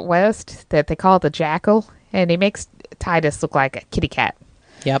guy out west that they call the Jackal, and he makes Titus look like a kitty cat.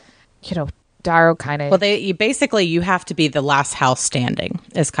 Yep. Darrow kind of... Well, you have to be the last house standing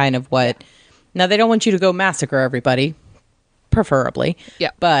is kind of what... Now, they don't want you to go massacre everybody, preferably.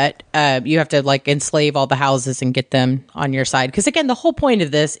 Yeah. But you have to, like, enslave all the houses and get them on your side. Because, again, the whole point of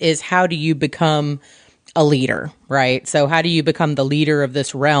this is how do you become... a leader, right? So how do you become the leader of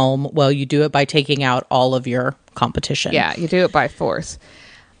this realm? Well, you do it by taking out all of your competition. Yeah, you do it by force.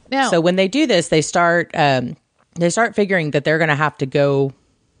 Now, so when they do this, they start figuring that they're going to have to go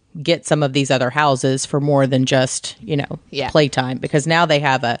get some of these other houses for more than just, playtime, because now they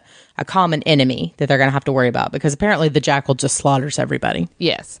have a common enemy that they're going to have to worry about, because apparently the Jackal just slaughters everybody.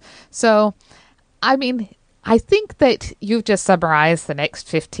 Yes. So, I mean, I think that you've just summarized the next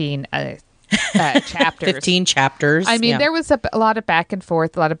 15 chapters. 15 chapters. I mean, yeah. there was a lot of back and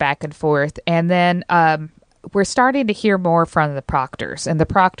forth, and then we're starting to hear more from the Proctors, and the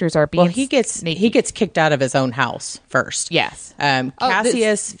Proctors are being he gets kicked out of his own house first. Yes.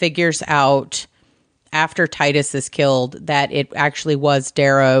 Cassius figures out after Titus is killed that it actually was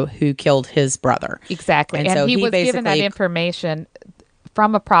Darrow who killed his brother. Exactly. And so he was given that information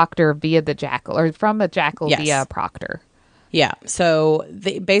from a Proctor via the Jackal, or from a Jackal via a Proctor. Yeah. So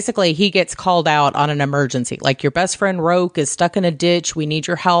basically he gets called out on an emergency. Like, your best friend Roke is stuck in a ditch. We need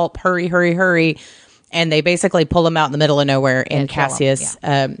your help. Hurry, hurry, hurry. And they basically pull him out in the middle of nowhere, and Cassius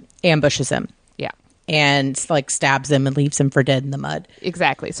ambushes him. Yeah. And like stabs him and leaves him for dead in the mud.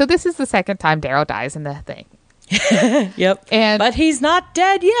 Exactly. So this is the second time Darrow dies in the thing. Yep. But he's not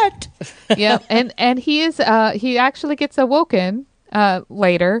dead yet. Yep. And he is he actually gets awoken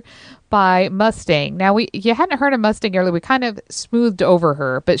later by Mustang. Now, you hadn't heard of Mustang earlier. We kind of smoothed over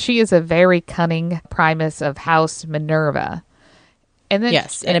her, but she is a very cunning Primus of House Minerva. And then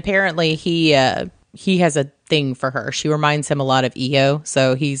and apparently he has a thing for her. She reminds him a lot of Io,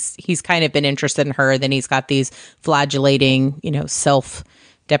 so he's kind of been interested in her. Then he's got these flagellating,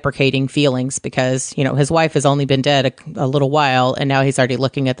 self-deprecating feelings because, his wife has only been dead a little while, and now he's already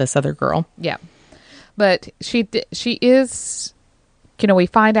looking at this other girl. Yeah. But she is, we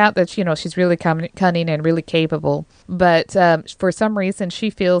find out that, she's really cunning and really capable, but for some reason she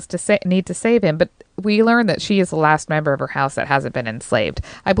feels need to save him. But we learn that she is the last member of her house that hasn't been enslaved.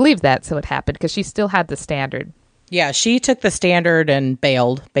 I believe that's what happened, because she still had the standard. Yeah, she took the standard and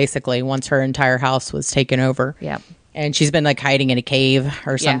bailed, basically, once her entire house was taken over. Yeah. And she's been, like, hiding in a cave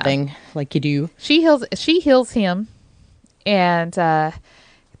or something, like you do. She heals him, and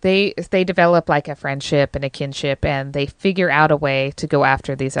they develop, like, a friendship and a kinship, and they figure out a way to go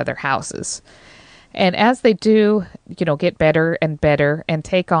after these other houses. And as they do, get better and better and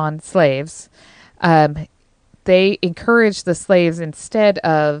take on slaves, they encourage the slaves, instead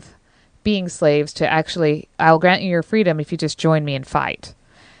of being slaves, to actually, I'll grant you your freedom if you just join me and fight.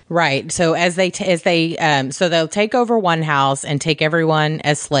 Right. So so they'll take over one house and take everyone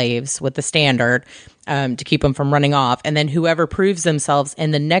as slaves with the standard to keep them from running off. And then whoever proves themselves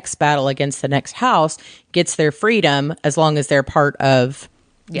in the next battle against the next house gets their freedom, as long as they're part of,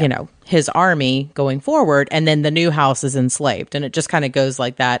 his army going forward. And then the new house is enslaved. And it just kind of goes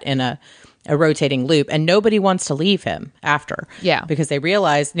like that in a rotating loop, and nobody wants to leave him after. Yeah. Because they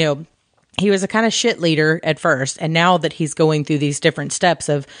realize, he was a kind of shit leader at first, and now that he's going through these different steps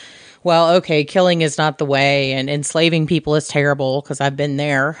of, well, okay, killing is not the way, and enslaving people is terrible, because I've been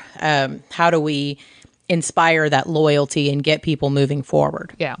there. How do we inspire that loyalty and get people moving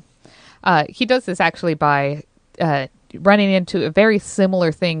forward? Yeah. He does this actually by running into a very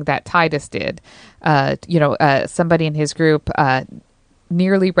similar thing that Titus did. Somebody in his group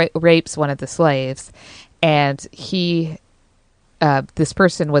nearly rapes one of the slaves, and this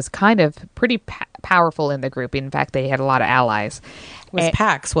person was kind of pretty powerful in the group. In fact, they had a lot of allies. It was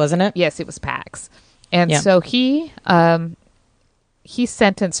Pax, wasn't it? Yes, it was Pax. And so he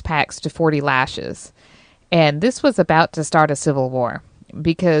sentenced Pax to 40 lashes, and this was about to start a civil war,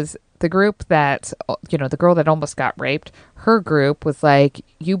 because the group that, the girl that almost got raped, her group was like,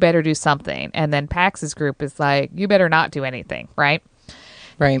 you better do something, and then Pax's group is like, you better not do anything, right?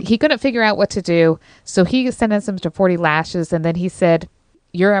 Right. He couldn't figure out what to do, so he sentenced him to 40 lashes, and then he said,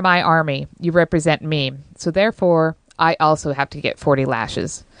 you're in my army, you represent me, so therefore I also have to get 40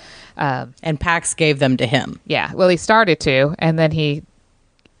 lashes. And Pax gave them to him. Yeah, well, he started to, and then he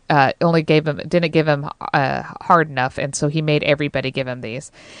didn't give him hard enough, and so he made everybody give him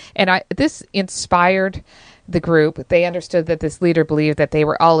these. And this inspired the group. They understood that this leader believed that they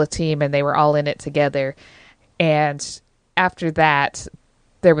were all a team and they were all in it together. And after that,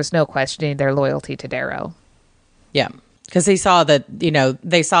 there was no questioning their loyalty to Darrow. Yeah, because they saw that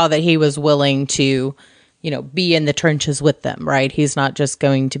he was willing to, be in the trenches with them, right? He's not just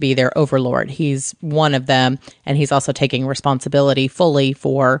going to be their overlord. He's one of them, and he's also taking responsibility fully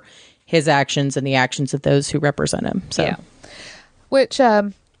for his actions and the actions of those who represent him. So, yeah. Which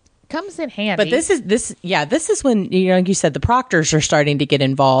comes in handy. But this is when, like you said, the Proctors are starting to get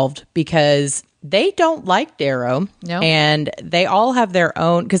involved, because they don't like Darrow. No. And they all have their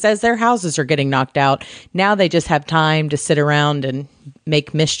own, because as their houses are getting knocked out, now they just have time to sit around and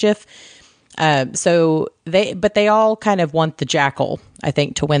make mischief. So they all kind of want the Jackal, I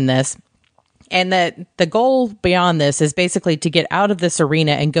think, to win this. And that the goal beyond this is basically to get out of this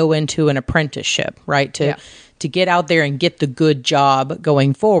arena and go into an apprenticeship, right? To get out there and get the good job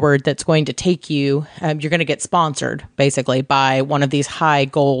going forward that's going to take you, you're going to get sponsored basically by one of these high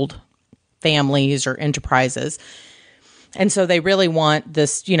gold families or enterprises. And so they really want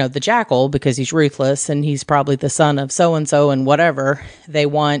this, the jackal, because he's ruthless and he's probably the son of so-and-so and whatever. They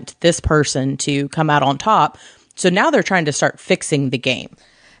want this person to come out on top. So now they're trying to start fixing the game.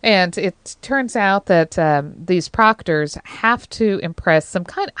 And it turns out that these proctors have to impress some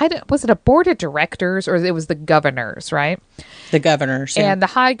was it a board of directors or it was the governors, right? The governors. Yeah. And the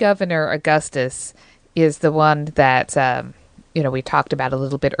High Governor Augustus is the one that, we talked about a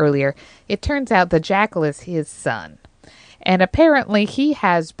little bit earlier. It turns out the jackal is his son. And apparently he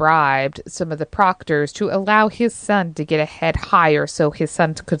has bribed some of the proctors to allow his son to get a head higher so his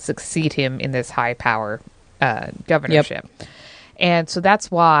son could succeed him in this high power governorship. Yep. And so that's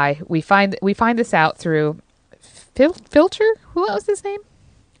why we find this out through Filcher. Who was his name?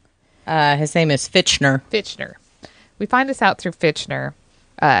 His name is Fitchner. Fitchner. We find this out through Fitchner.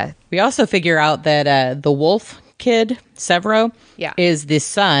 We also figure out that the wolf kid, Severo, is the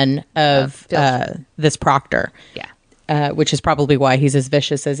son of this proctor. Yeah. Which is probably why he's as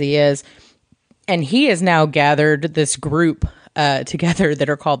vicious as he is. And he has now gathered this group together that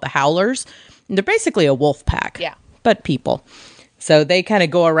are called the Howlers. And they're basically a wolf pack, but people. So they kind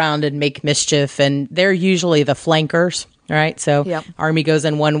of go around and make mischief, and they're usually the flankers, right? So army goes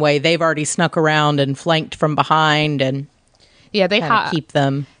in one way. They've already snuck around and flanked from behind, and they keep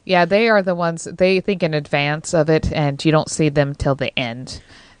them. Yeah, they are the ones, they think in advance of it, and you don't see them till the end.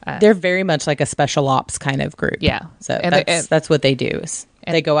 They're very much like a special ops kind of group. Yeah. So that's what they do. Is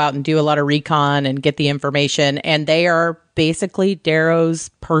they go out and do a lot of recon and get the information, and they are basically Darrow's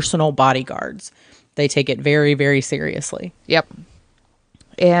personal bodyguards. They take it very, very seriously. Yep.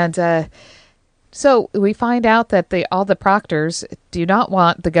 And so we find out that all the proctors do not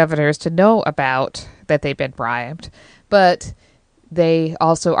want the governors to know about that they've been bribed, but they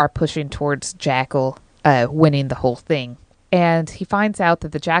also are pushing towards Jackal winning the whole thing. And he finds out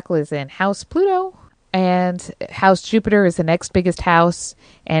that the jackal is in House Pluto, and House Jupiter is the next biggest house,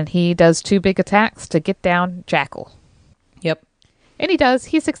 and he does 2 big attacks to get down Jackal. Yep. And he does.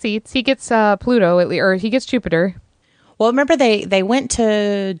 He succeeds. He gets Pluto, or he gets Jupiter. Well, remember they went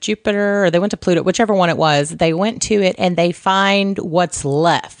to Jupiter, or they went to Pluto, whichever one it was. They went to it, and they find what's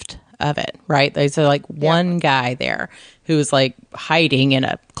left of it, right? There's one guy there who's like hiding in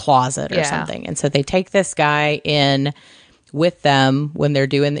a closet or something. And so they take this guy in with them when they're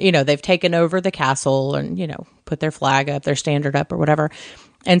doing, they've taken over the castle and, put their flag up, their standard up or whatever.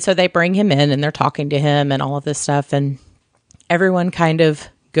 And so they bring him in and they're talking to him and all of this stuff. And everyone kind of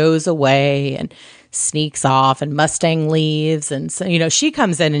goes away and sneaks off, and Mustang leaves. And so, she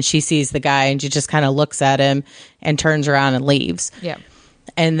comes in and she sees the guy and she just kind of looks at him and turns around and leaves. Yeah.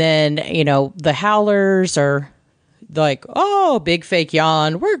 And then, the Howlers are like, oh, big fake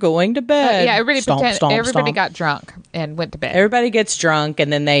yawn, we're going to bed. Everybody got drunk and went to bed. Everybody gets drunk,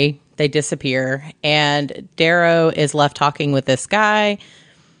 and then they disappear. And Darrow is left talking with this guy,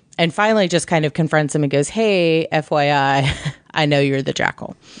 and finally just kind of confronts him and goes, hey, FYI, I know you're the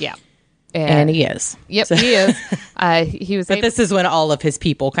jackal. Yeah. And he is. Yep, so, he is. He was. But this is when all of his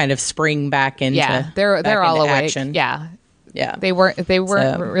people kind of spring back into they're all awake. Action. Yeah. They weren't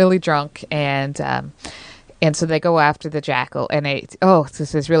really drunk, and so they go after the jackal, and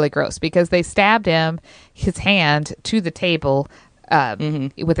this is really gross because they stabbed his hand to the table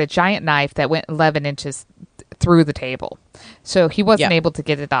with a giant knife that went 11 inches through the table. So he wasn't able to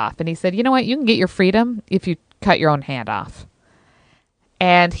get it off. And he said, you know what? You can get your freedom if you cut your own hand off.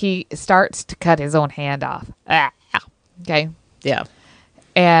 And he starts to cut his own hand off. Okay. Yeah.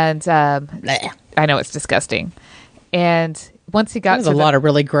 And I know it's disgusting. And once he got There's a lot of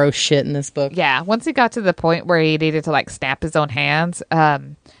really gross shit in this book. Yeah. Once he got to the point where he needed to snap his own hands,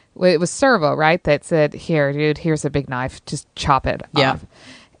 it was Servo, right? That said, here, dude, here's a big knife. Just chop it off.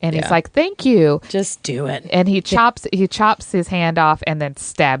 And he's like, thank you. Just do it. And he chops his hand off and then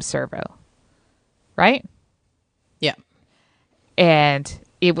stabs Servo. Right? Yeah. And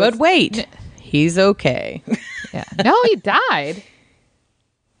it was. But wait, he's okay. Yeah. No, he died.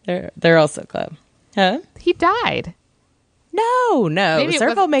 They're also club. Huh? He died. No.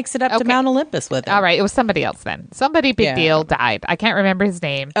 Servo makes it up to Mount Olympus with him. All right, it was somebody else then. Somebody big deal died. I can't remember his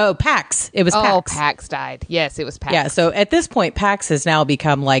name. Oh, Pax. It was Pax. Oh, Pax died. Yes, it was Pax. Yeah, so at this point, Pax has now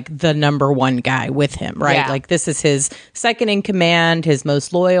become the number one guy with him, right? Yeah. This is his second in command, his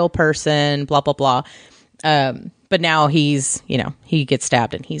most loyal person, blah, blah, blah. But now he's, he gets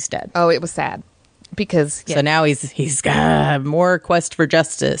stabbed and he's dead. Oh, it was sad. Because So now he's got more quest for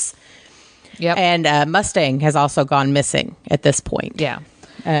justice. Yep. And Mustang has also gone missing at this point. Yeah.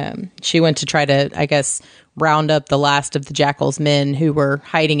 She went to try to, I guess, round up the last of the Jackal's men who were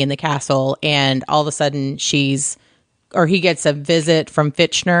hiding in the castle. And all of a sudden he gets a visit from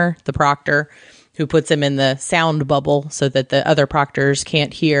Fitchner, the proctor. who puts him in the sound bubble so that the other proctors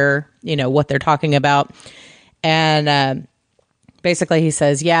can't hear, what they're talking about. And basically he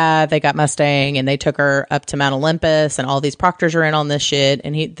says, yeah, they got Mustang and they took her up to Mount Olympus and all these proctors are in on this shit.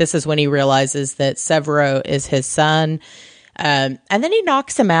 And this is when he realizes that Severo is his son. And then he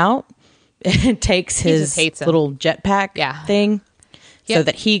knocks him out and takes his little jetpack thing so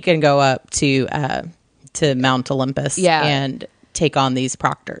that he can go up to Mount Olympus and take on these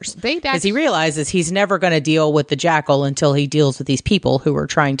proctors. Because he realizes he's never going to deal with the Jackal until he deals with these people who are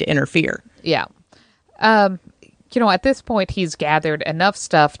trying to interfere. Yeah. At this point, he's gathered enough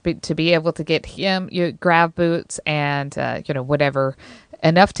stuff to be able to get him grav boots and, whatever,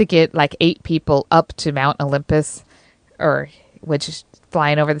 enough to get like 8 people up to Mount Olympus, which is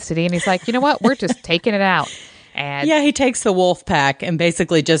flying over the city. And he's like, you know what? We're just taking it out. And he takes the wolf pack and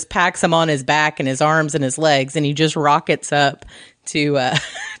basically just packs them on his back and his arms and his legs, and he just rockets up to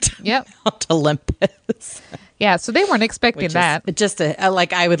Mount Olympus. Yeah, so they weren't expecting that. Just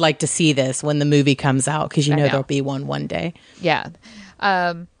I would like to see this when the movie comes out, because there'll be one day. Yeah,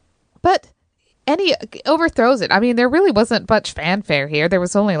 and he overthrows it. I mean, there really wasn't much fanfare here. There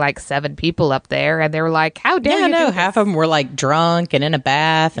was only like 7 people up there, and they were like, "How dare you?" do half of them were like drunk and in a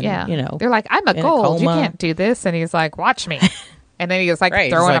bath, and they're like, "I'm a gold. You can't do this." And he's like, "Watch me." And then he was like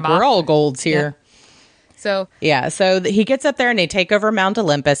throwing them off. We're all golds here. Yeah. So he gets up there and they take over Mount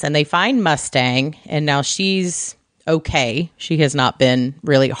Olympus and they find Mustang, and now she's okay. She has not been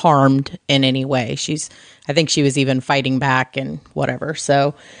really harmed in any way. I think she was even fighting back and whatever.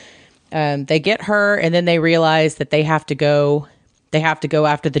 So they get her, and then they realize that they have to go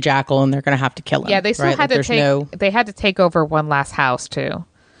after the Jackal, and they're going to have to kill him. Yeah, they still had to they had to take over one last house too.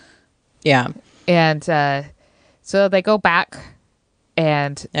 Yeah. And so they go back,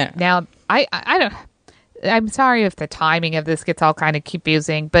 and now I don't. I'm sorry if the timing of this gets all kind of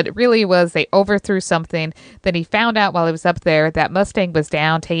confusing, but it really was they overthrew something. Then he found out while he was up there that Mustang was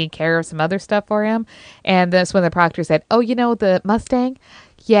down taking care of some other stuff for him. And that's when the proctor said, "Oh, the Mustang?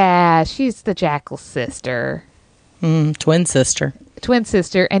 Yeah, she's the Jackal's sister. Twin sister.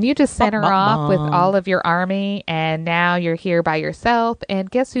 And you just sent her off with all of your army, and now you're here by yourself.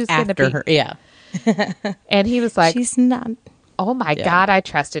 And guess who's going to be her? Yeah." And he was like, "She's not. Oh my God, I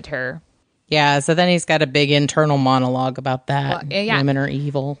trusted her." Yeah, so then he's got a big internal monologue about that. Women are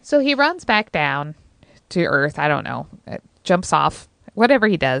evil. So he runs back down to Earth. I don't know. Jumps off. Whatever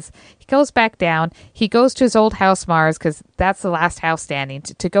he does. He goes back down. He goes to his old house, Mars, because that's the last house standing,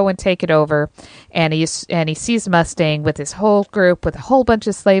 to go and take it over. And he sees Mustang with his whole group, with a whole bunch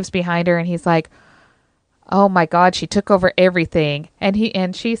of slaves behind her. And he's like, oh my God, she took over everything.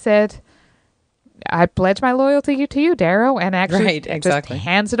 And she said, I pledge my loyalty to you, Darrow, and actually just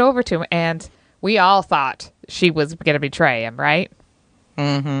hands it over to him. And we all thought she was going to betray him, right?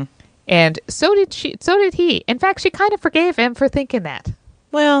 Mm-hmm. And so did she. So did he. In fact, she kind of forgave him for thinking that.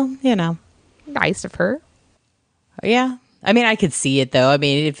 Well, nice of her. Yeah. I mean, I could see it, though. I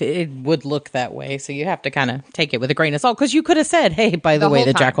mean, if it would look that way. So you have to kind of take it with a grain of salt. Because you could have said, hey, by the way,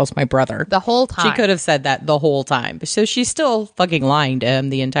 the Jackal's my brother. The whole time. She could have said that the whole time. So she's still fucking lying to him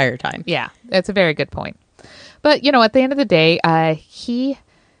the entire time. Yeah, that's a very good point. But, at the end of the day, he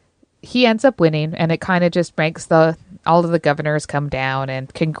ends up winning. And it kind of just makes all of the governors come down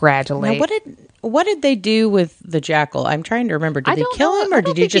and congratulate. Now, what did they do with the Jackal? I'm trying to remember. Did they kill him, or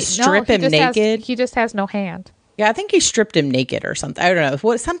did you just strip him naked? He just has no hand. Yeah, I think he stripped him naked or something. I don't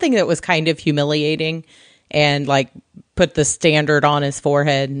know. Something that was kind of humiliating, and put the standard on his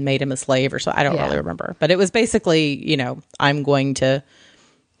forehead and made him a slave or so. I don't really remember. But it was basically, I'm going to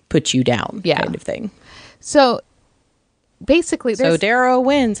put you down kind of thing. So basically, Darrow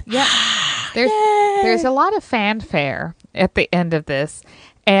wins. Yeah. There's a lot of fanfare at the end of this,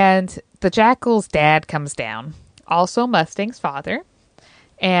 and the Jackal's dad comes down, also Mustang's father,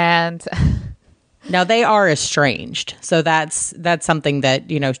 and now they are estranged. So that's something that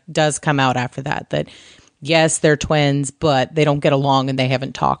does come out after that. That yes, they're twins, but they don't get along, and they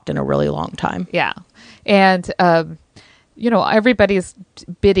haven't talked in a really long time. Yeah, and everybody's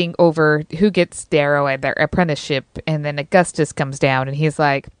bidding over who gets Darrow and their apprenticeship, and then Augustus comes down, and he's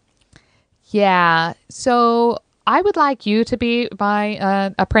like, yeah, so I would like you to be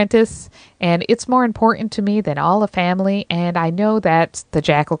my apprentice, and it's more important to me than all the family, and I know that the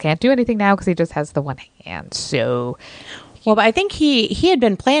Jackal can't do anything now because he just has the one hand, so... Well, but I think he had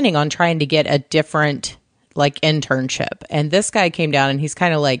been planning on trying to get a different, internship, and this guy came down, and he's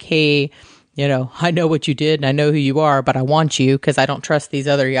kind of like, hey, I know what you did, and I know who you are, but I want you, because I don't trust these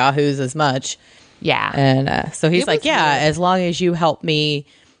other yahoos as much. Yeah. And so he's like, yeah, as long as you help me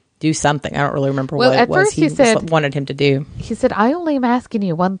do something. I don't really remember Well, what at it was first he said- wanted him to do. He said, I only am asking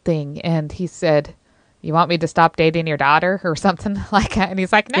you one thing. And he said, you want me to stop dating your daughter or something like that? And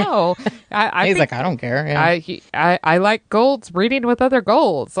he's like, no. He's like, I don't care. Yeah. I like golds reading with other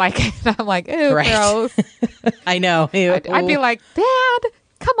golds. Like, and I'm like, ew, Right. gross. I know. I'd be like, Dad,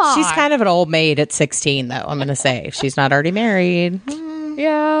 come on. She's kind of an old maid at 16, though, I'm going to say. If she's not already married.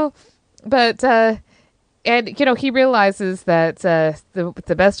 Yeah. But, and, you know, he realizes that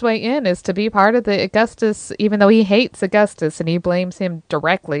the best way in is to be part of the Augustus, even though he hates Augustus and he blames him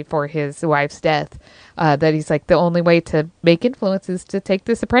directly for his wife's death. That he's like, the only way to make influence is to take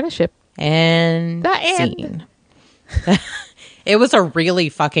this apprenticeship. And The end. scene. It was a really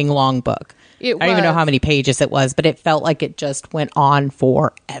fucking long book. It I don't even know was. how many pages it was, but it felt like it just went on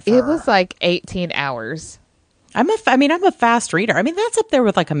forever. It was like 18 hours. I'm a fast reader. I mean, that's up there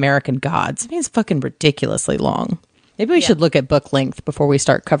with like American Gods. I mean, it's fucking ridiculously long. Maybe we should look at book length before we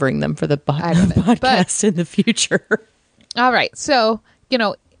start covering them for the I don't know, podcast in the future. All right. So, you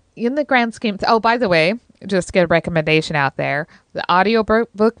know, in the grand scheme, oh, by the way, just to get a recommendation out there, the audio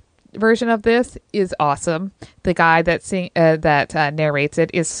book version of this is awesome. The guy that narrates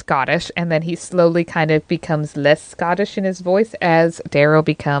it is Scottish, and then he slowly kind of becomes less Scottish in his voice as Darrow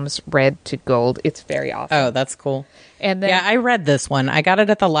becomes red to gold. It's very awesome. Oh, that's cool. And then, Yeah, I read this one. I got it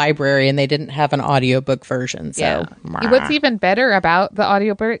at the library, and they didn't have an audiobook version. So, yeah. What's even better about the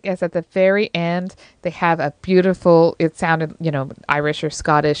audiobook is at the very end, they have a beautiful, it sounded, you know, Irish or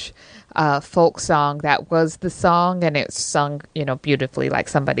Scottish folk song that was the song, and it's sung, you know, beautifully, like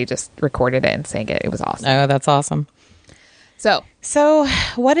somebody just recorded it and sang it. It was awesome. Oh, that's awesome. So,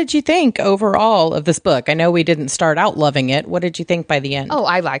 what did you think overall of this book? I know we didn't start out loving it. What did you think by the end? oh,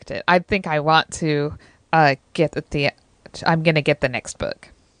 I liked it. I think I want to I'm going to get the next book.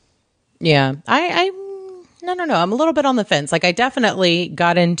 Yeah, no. I'm a little bit on the fence. Like, I definitely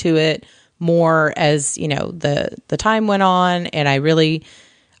got into it more as, you know, the time went on, and I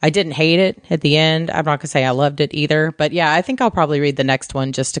didn't hate it at the end. I'm not gonna say I loved it either, but yeah, I think I'll probably read the next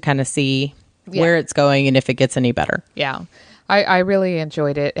one just to kind of see where it's going and if it gets any better. Yeah. I really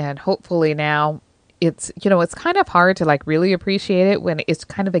enjoyed it, and hopefully now it's, you know, it's kind of hard to like really appreciate it when it's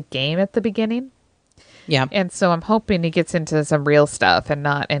kind of a game at the beginning. Yeah. And so I'm hoping he gets into some real stuff and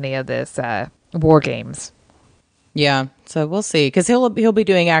not any of this war games. Yeah. So we'll see, because he'll be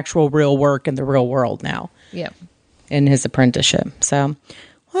doing actual real work in the real world now Yeah. in his apprenticeship. So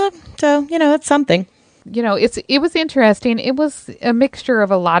you know, it's something. You know, it was interesting. It was a mixture of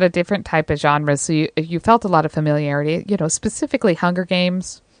a lot of different type of genres. So you felt a lot of familiarity, you know, specifically Hunger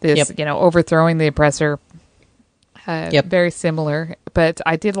Games, this, you know, overthrowing the oppressor. Very similar. But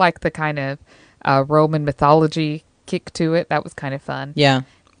I did like the kind of Roman mythology kick to it. That was kind of fun. Yeah.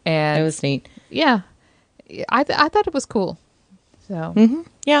 And It was neat. yeah, I thought it was cool. So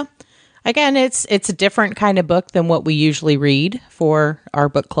Yeah. Again, it's a different kind of book than what we usually read for our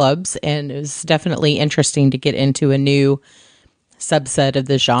book clubs, and it was definitely interesting to get into a new subset of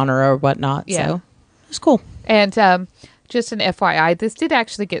the genre or whatnot. Yeah. So it was cool. And just an FYI, this did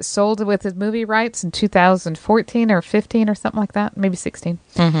actually get sold with the movie rights in 2014 or 15 or something like that, maybe 16.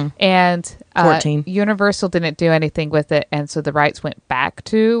 Mm-hmm. And 14. Universal didn't do anything with it, and so the rights went back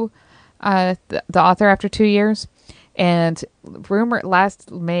to the author after 2 years. And rumor last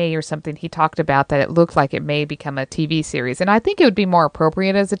May or something, he talked about that it looked like it may become a TV series. And I think it would be more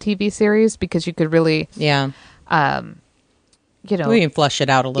appropriate as a TV series because you could really, Yeah. you know, We can flush it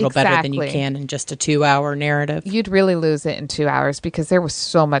out a little better than you Exactly. can in just a 2-hour narrative. you'd really lose it in 2 hours because there was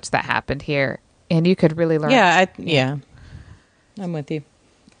so much that happened here. And you could really learn. Yeah. I'm with you.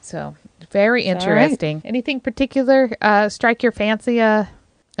 So very interesting. Anything particular strike your fancy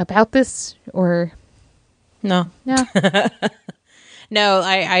about this or No. no? No,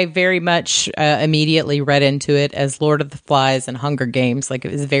 I very much immediately read into it as Lord of the Flies and Hunger Games. Like,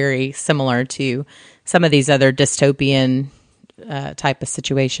 it was very similar to some of these other dystopian type of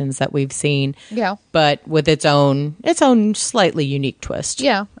situations that we've seen. Yeah. But with its own slightly unique twist.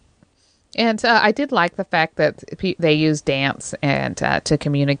 Yeah. And I did like the fact that they use dance and to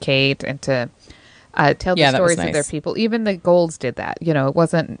communicate and to tell the Yeah, that was stories of their nice. people. Even the Golds did that. You know, it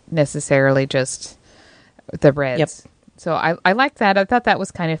wasn't necessarily just the Reds. Yep. So I liked that. I thought that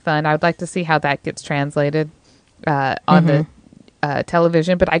was kind of fun. I would like to see how that gets translated on the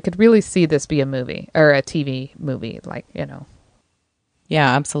television. But I could really see this be a movie or a TV movie, like, you know.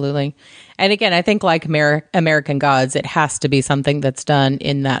 Yeah, absolutely. And again, I think like American Gods, it has to be something that's done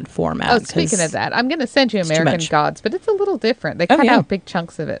in that format. Oh, speaking of that, I'm going to send you too American much. Gods, but it's a little different. They cut yeah. out big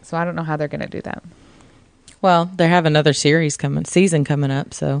chunks of it, so I don't know how they're going to do that. Well, they have another season coming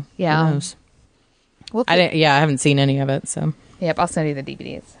up, so Yeah. who knows? We'll I haven't seen any of it, so Yep, I'll send you the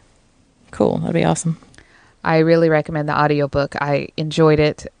DVDs. Cool. That'd be awesome. I really recommend the audiobook. I enjoyed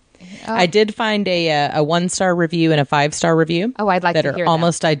it. I did find a 1-star review and a 5-star review. Oh, I'd like to that hear are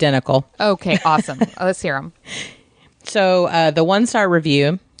almost identical. Okay, awesome. Let's hear them. So the 1-star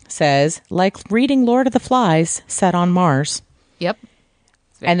review says, like reading Lord of the Flies set on Mars. Yep.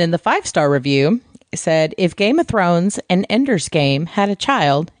 And then the 5-star review said, if Game of Thrones and Ender's Game had a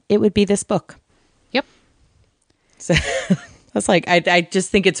child, it would be this book. Yep. So that's like, I just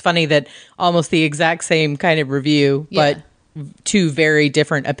think it's funny that almost the exact same kind of review, but two very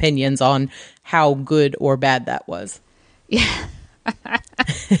different opinions on how good or bad that was. Yeah. I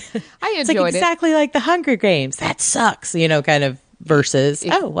It's enjoyed like exactly like the Hunger Games. That sucks, kind of versus,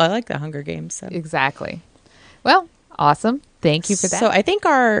 I like the Hunger Games. So. Exactly. Well, awesome. Thank you for that. So I think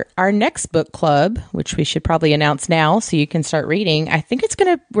our next book club, which we should probably announce now so you can start reading, I think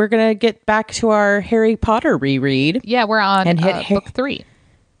we're going to get back to our Harry Potter reread. Yeah, we're on and hit book 3.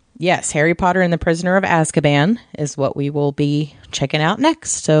 Yes, Harry Potter and the Prisoner of Azkaban is what we will be checking out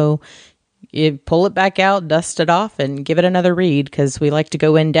next. So you pull it back out, dust it off, and give it another read because we like to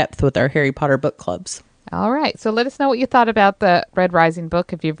go in depth with our Harry Potter book clubs. All right. So let us know what you thought about the Red Rising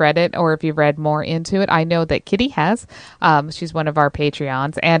book, if you've read it or if you've read more into it. I know that Kitty has. She's one of our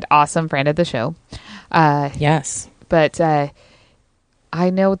Patreons and awesome friend of the show. Yes. But I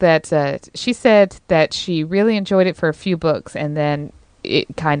know that she said that she really enjoyed it for a few books and then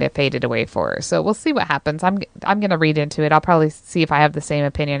it kind of faded away for her. So we'll see what happens. I'm going to read into it. I'll probably see if I have the same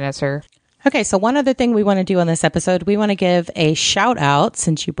opinion as her. Okay, so one other thing we want to do on this episode, we want to give a shout out,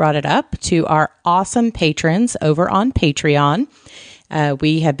 since you brought it up, to our awesome patrons over on Patreon.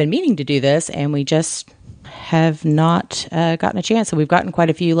 We have been meaning to do this, and we just have not gotten a chance. So we've gotten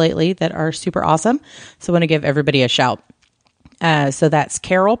quite a few lately that are super awesome. So I want to give everybody a shout. So that's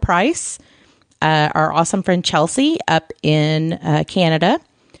Carol Price, our awesome friend Chelsea up in Canada,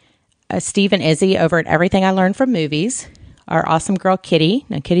 Steve and Izzy over at Everything I Learned from Movies, our awesome girl Kitty.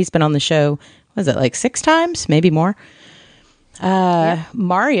 Now Kitty's been on the show, was it like 6 times, maybe more?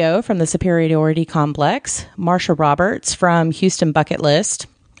 Mario from the Superiority Complex, Marsha Roberts from Houston Bucket List,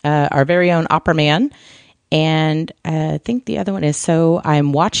 our very own Opera Man, and I think the other one is So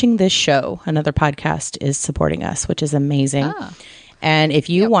I'm Watching This Show. Another podcast is supporting us, which is amazing. And if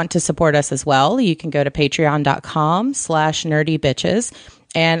you want to support us as well, you can go to patreon.com/nerdybitches.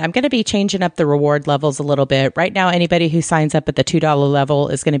 And I'm going to be changing up the reward levels a little bit. Right now, anybody who signs up at the $2 level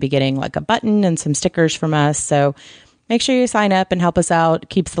is going to be getting like a button and some stickers from us. So make sure you sign up and help us out. It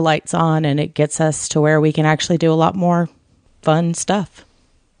keeps the lights on and it gets us to where we can actually do a lot more fun stuff.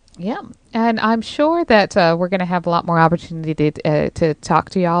 Yeah. And I'm sure that we're going to have a lot more opportunity to talk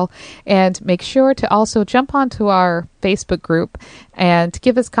to y'all. And make sure to also jump onto our Facebook group and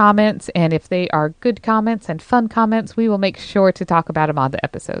give us comments. And if they are good comments and fun comments, we will make sure to talk about them on the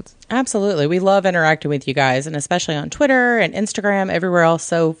episodes. Absolutely. We love interacting with you guys, and especially on Twitter and Instagram, everywhere else.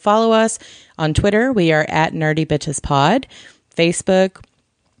 So follow us on Twitter. We are at Nerdy Bitches Pod. Facebook,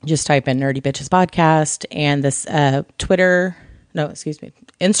 just type in Nerdy Bitches Podcast. And this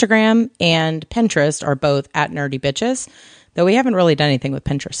Instagram and Pinterest are both at Nerdy Bitches, though we haven't really done anything with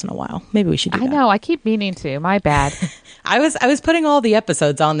Pinterest in a while. Maybe we should do that. I know. I keep meaning to. My bad. I was putting all the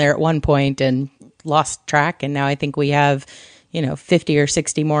episodes on there at one point and lost track, and now I think we have 50 or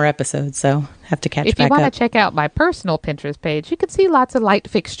 60 more episodes, so have to catch back up. If you want to check out my personal Pinterest page, you can see lots of light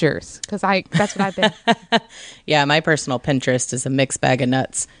fixtures, because that's what I've been. Yeah, my personal Pinterest is a mixed bag of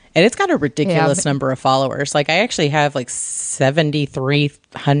nuts. And it's got a ridiculous number of followers. Like, I actually have like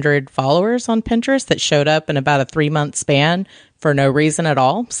 7,300 followers on Pinterest that showed up in about a 3-month span for no reason at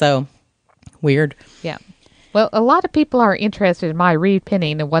all. So, weird. Yeah. Well, a lot of people are interested in my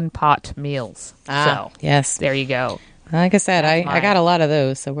repinning the one-pot meals. So, yes. There you go. Like I said, I got a lot of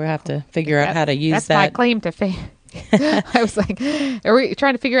those, so we'll have to figure out how to use that. That's my claim to fame. I was like, are we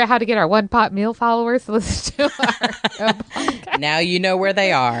trying to figure out how to get our one-pot meal followers to listen to our podcast? Now you know where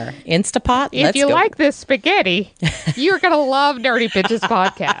they are. Instapot, if you like this spaghetti, you're going to love Nerdy Bitches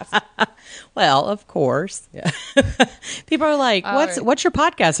Podcast. Well, of course. Yeah. People are like, what's your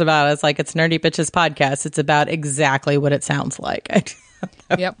podcast about? It's like, it's Nerdy Bitches Podcast. It's about exactly what it sounds like.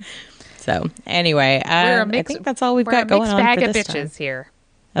 Yep. So anyway, I think that's all we've got going on for this time. We're a mixed bag of bitches here.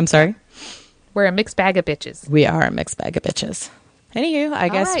 I'm sorry? We're a mixed bag of bitches. We are a mixed bag of bitches. Anywho, I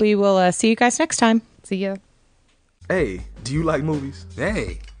guess we will see you guys next time. See ya. Hey, do you like movies?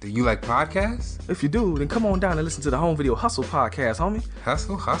 Hey, do you like podcasts? If you do, then come on down and listen to the Home Video Hustle podcast, homie.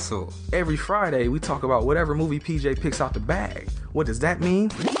 Hustle. Every Friday, we talk about whatever movie PJ picks out the bag. What does that mean?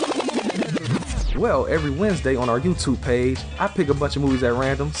 Well, every Wednesday on our YouTube page, I pick a bunch of movies at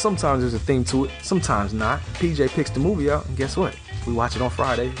random. Sometimes there's a theme to it, sometimes not. PJ picks the movie out, and guess what? We watch it on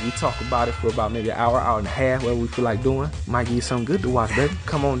Friday. We talk about it for about maybe an hour, hour and a half, whatever we feel like doing. Might give you something good to watch, baby.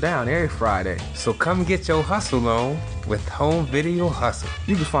 Come on down every Friday. So come get your hustle on with Home Video Hustle.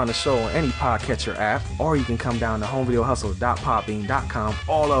 You can find the show on any podcatcher app, or you can come down to homevideohustle.podbean.com.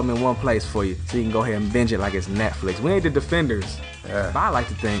 All of them in one place for you, so you can go ahead and binge it like it's Netflix. We ain't the Defenders, but I like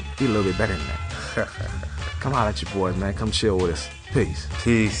to think we a little bit better than that. Come holler at your boys, man. Come chill with us. Peace.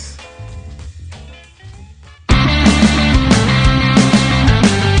 Peace.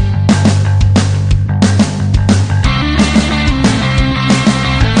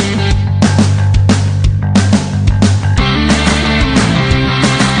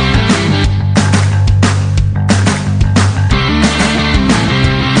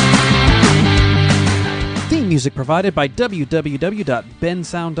 Music provided by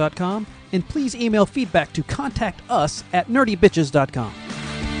www.bensound.com, and please email feedback to contact us at nerdybitches.com.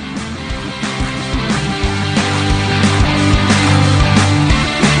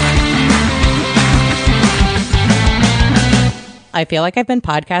 I feel like I've been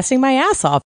podcasting my ass off.